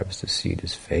describes the seed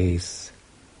as faith.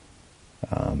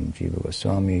 Jiva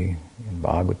Goswami in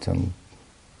Bhagavatam,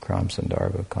 Kram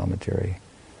Sandarbha commentary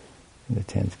in the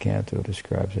 10th canto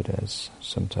describes it as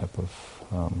some type of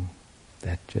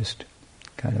that just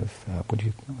kind of what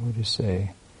would you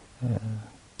say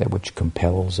that which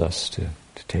compels us to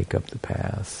take up the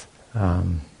path.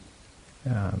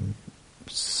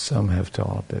 Some have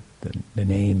taught that the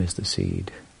name is the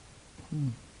seed,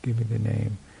 giving the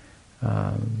name.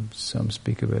 Some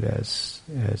speak of it as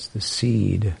the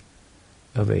seed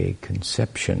of a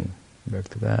conception. Back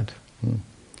to that,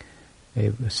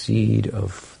 a seed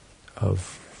of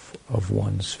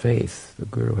one's faith. The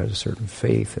Guru has a certain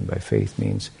faith, and by faith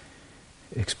means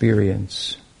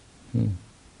experience.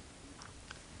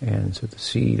 And so the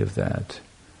seed of that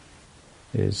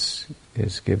is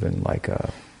given like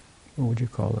a, what would you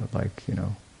call it? Like,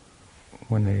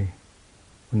 when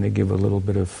they give a little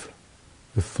bit of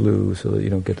the flu so that you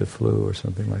don't get the flu or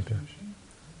something like that.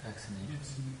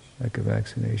 Vaccination. Like a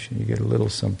vaccination, you get a little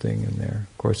something in there.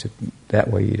 Of course,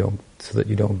 that way so that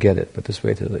you don't get it, but this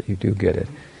way so that you do get it.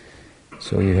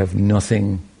 So you have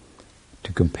nothing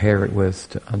to compare it with,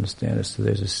 to understand it. So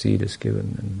there's a seed is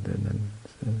given, and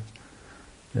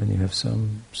then you have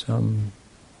some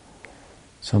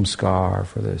scar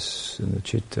for this in the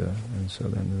citta, and so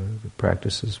then the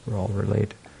practices will all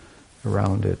relate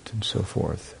around it and so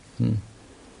forth.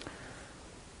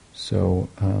 So,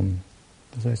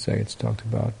 as I say, it's talked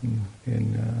about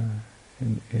in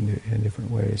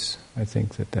different ways. I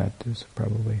think that is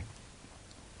probably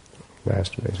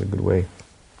last way is a good way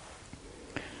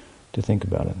to think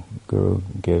about it. Guru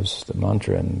gives the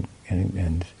mantra, and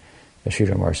as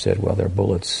Sridhar Maharaj said, well, they're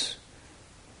bullets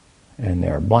and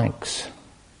they're blanks.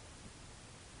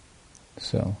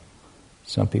 So,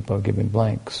 some people are given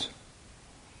blanks.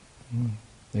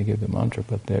 They give the mantra,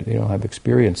 but they don't have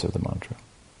experience of the mantra.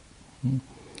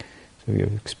 So you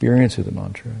have experience of the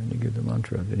mantra, and you give the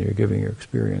mantra, then you're giving your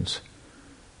experience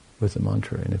with the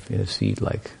mantra in a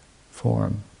seed-like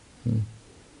form.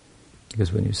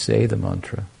 Because when you say the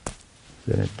mantra,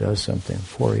 then it does something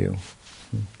for you.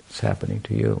 It's happening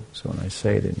to you. So when I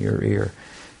say it in your ear,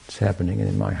 it's happening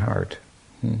in my heart.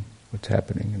 What's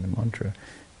happening in the mantra?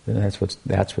 Then that's what's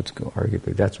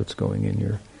going in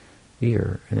your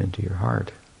ear and into your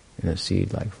heart in a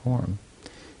seed-like form.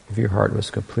 If your heart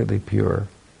was completely pure,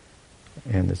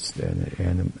 and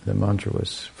the mantra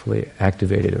was fully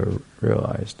activated or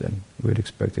realized, then we'd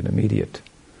expect an immediate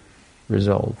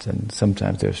result. And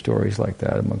sometimes there are stories like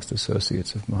that amongst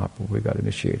associates of Mahaprabhu. We got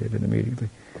initiated and immediately,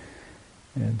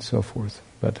 and so forth.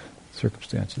 But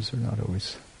circumstances are not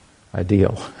always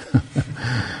ideal,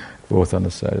 both on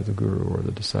the side of the guru or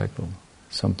the disciple.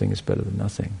 Something is better than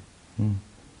nothing.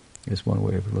 Is one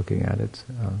way of looking at it.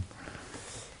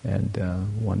 And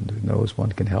one who knows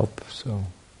one can help. So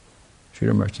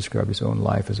Sridhar Maharaj described his own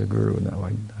life as a guru, and now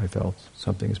I felt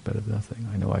something is better than nothing.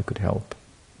 I know I could help.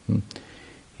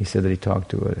 He said that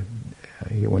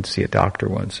he went to see a doctor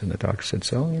once, and the doctor said,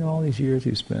 so, all these years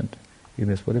you spent in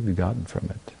this, what have you gotten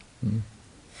from it?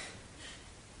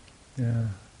 Yeah.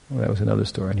 Well, that was another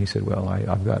story. And he said, well,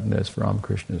 I've gotten this,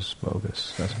 Ramakrishna's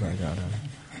bogus. That's what I got out of it.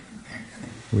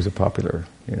 He was a popular,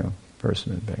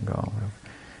 person in Bengal.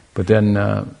 But then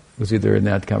it was either in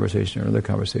that conversation or another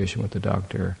conversation with the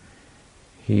doctor.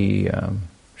 Sridhar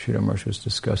Maharaj was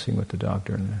discussing with the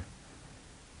doctor,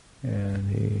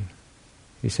 and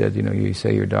he said, you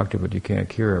say you're a doctor, but you can't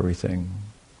cure everything.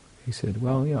 He said,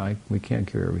 well, yeah, we can't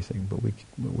cure everything, but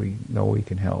we know we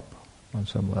can help on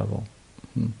some level.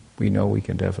 We know we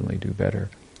can definitely do better.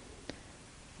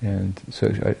 And so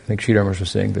I think Sridhar Maharaj was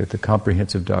saying that the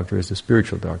comprehensive doctor is the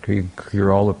spiritual doctor. He can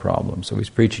cure all the problems. So he's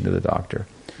preaching to the doctor.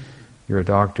 You're a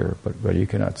doctor, but you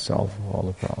cannot solve all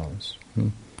the problems.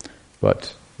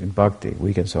 But in bhakti,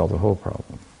 we can solve the whole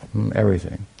problem.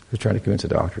 Everything. He's trying to convince the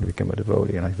doctor to become a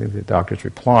devotee. And I think the doctor's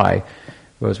reply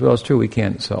was, well, it's true, we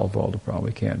can't solve all the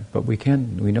problems. We can't. But we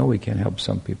know we can help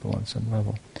some people on some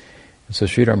level. And so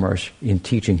Sridhar Maharaj, in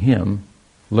teaching him,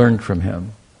 learned from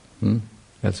him.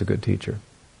 That's a good teacher.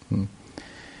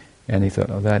 And he thought,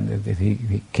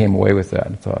 he came away with that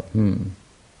and thought,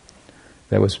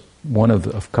 that was one of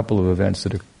a couple of events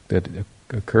that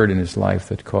occurred in his life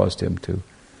that caused him to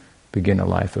begin a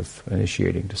life of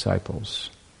initiating disciples.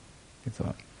 He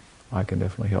thought, I can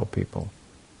definitely help people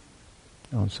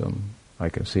on some, I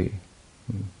can see.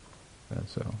 And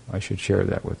so I should share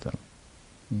that with them.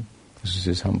 This is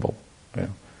his humble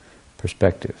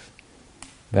perspective.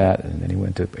 That, and then he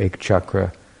went to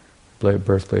Ekchakra,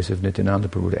 birthplace of Nityananda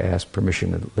Prabhu, to ask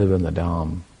permission to live in the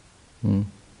Dham. He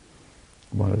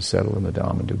wanted to settle in the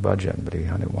Dham and do bhajan, but he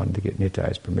wanted to get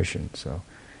Nitai's permission. So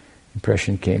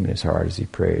impression came in his heart as he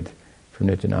prayed from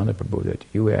Nityananda Prabhu that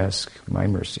you ask my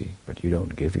mercy, but you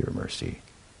don't give your mercy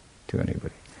to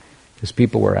anybody. Because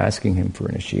people were asking him for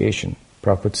initiation.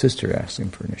 Prabhupada's sister asked him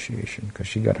for initiation because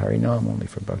she got Harinam only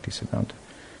for Bhaktisiddhanta.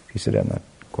 He said, I'm not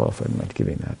qualified, I'm not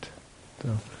giving that.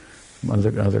 So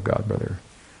another godbrother,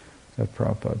 that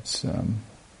Prabhupada's,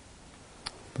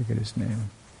 forget his name,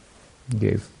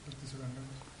 gave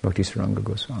Bhaktisaranga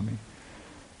Goswami,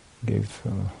 gave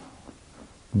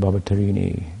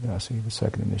Bhabatarini Dasi the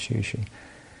second initiation.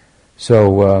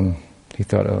 So he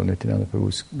thought, Nityananda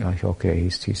Prabhu's okay.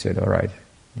 He said, all right,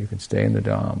 you can stay in the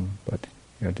Dham, but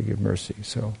you have to give mercy.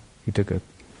 So he took a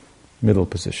middle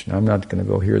position. I'm not going to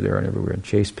go here, there, and everywhere and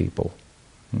chase people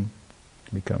to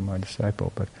become my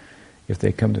disciple, but if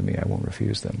they come to me, I won't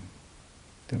refuse them.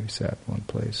 Then we sat in one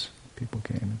place. People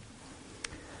came.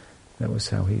 That was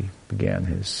how he began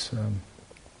his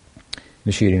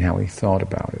initiating, how he thought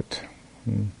about it.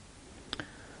 And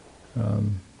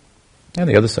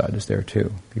the other side is there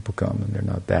too. People come and they're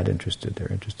not that interested.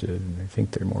 They're interested and they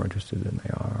think they're more interested than they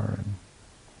are.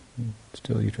 And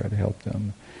still you try to help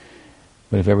them.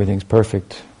 But if everything's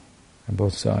perfect on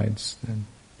both sides, then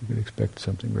you could expect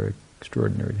something very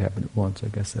extraordinary to happen at once. I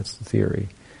guess that's the theory.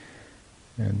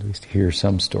 And we hear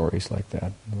some stories like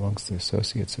that amongst the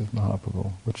associates of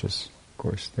Mahaprabhu, which is, of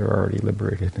course, they're already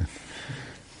liberated.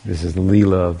 This is the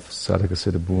Leela of Sadhaka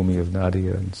Siddha Bhumi of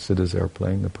Nadia, and Siddhas are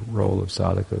playing the role of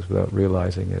sadhakas without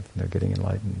realizing it, and they're getting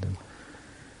enlightened,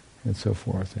 and so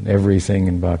forth. And everything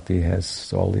in bhakti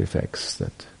has all the effects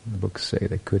that the books say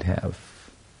they could have.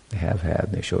 They have had,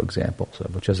 and they show examples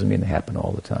of, which doesn't mean they happen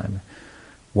all the time.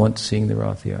 Once seeing the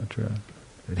Rath Yatra,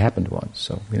 it happened once,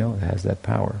 so we know it has that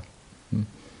power.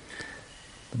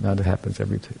 But not it happens to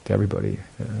everybody,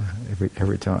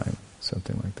 every time,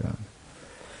 something like that.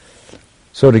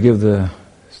 So to give the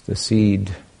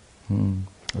seed,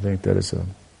 I think that is a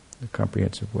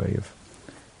comprehensive way of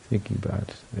thinking about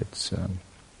it. It's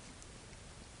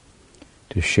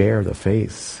to share the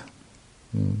faith,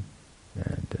 and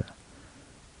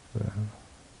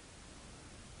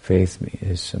faith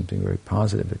is something very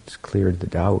positive. It's cleared the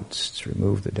doubts, it's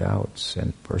removed the doubts,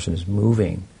 and the person is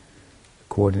moving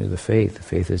according to the faith. The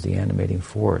faith is the animating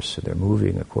force, so they're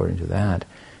moving according to that.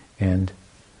 And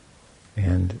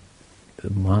the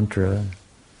mantra,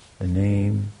 the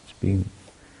name,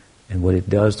 and what it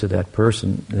does to that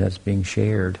person that's being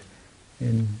shared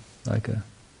in like a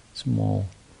small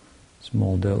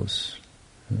dose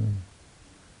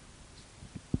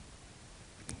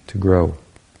to grow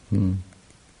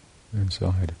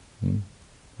inside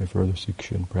by further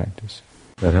siksha and practice.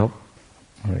 That help?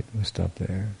 All right, we'll stop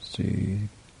there. Sri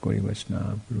Gauri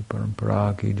Vaishnava Guru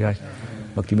Parampara ki jai,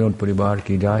 Bhakti Vinod Parivar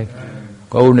ki jai,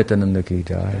 Gaur Nityananda ki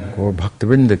jai, Gaur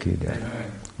Bhaktivinoda ki jai,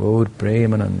 Gaur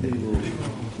Premanande.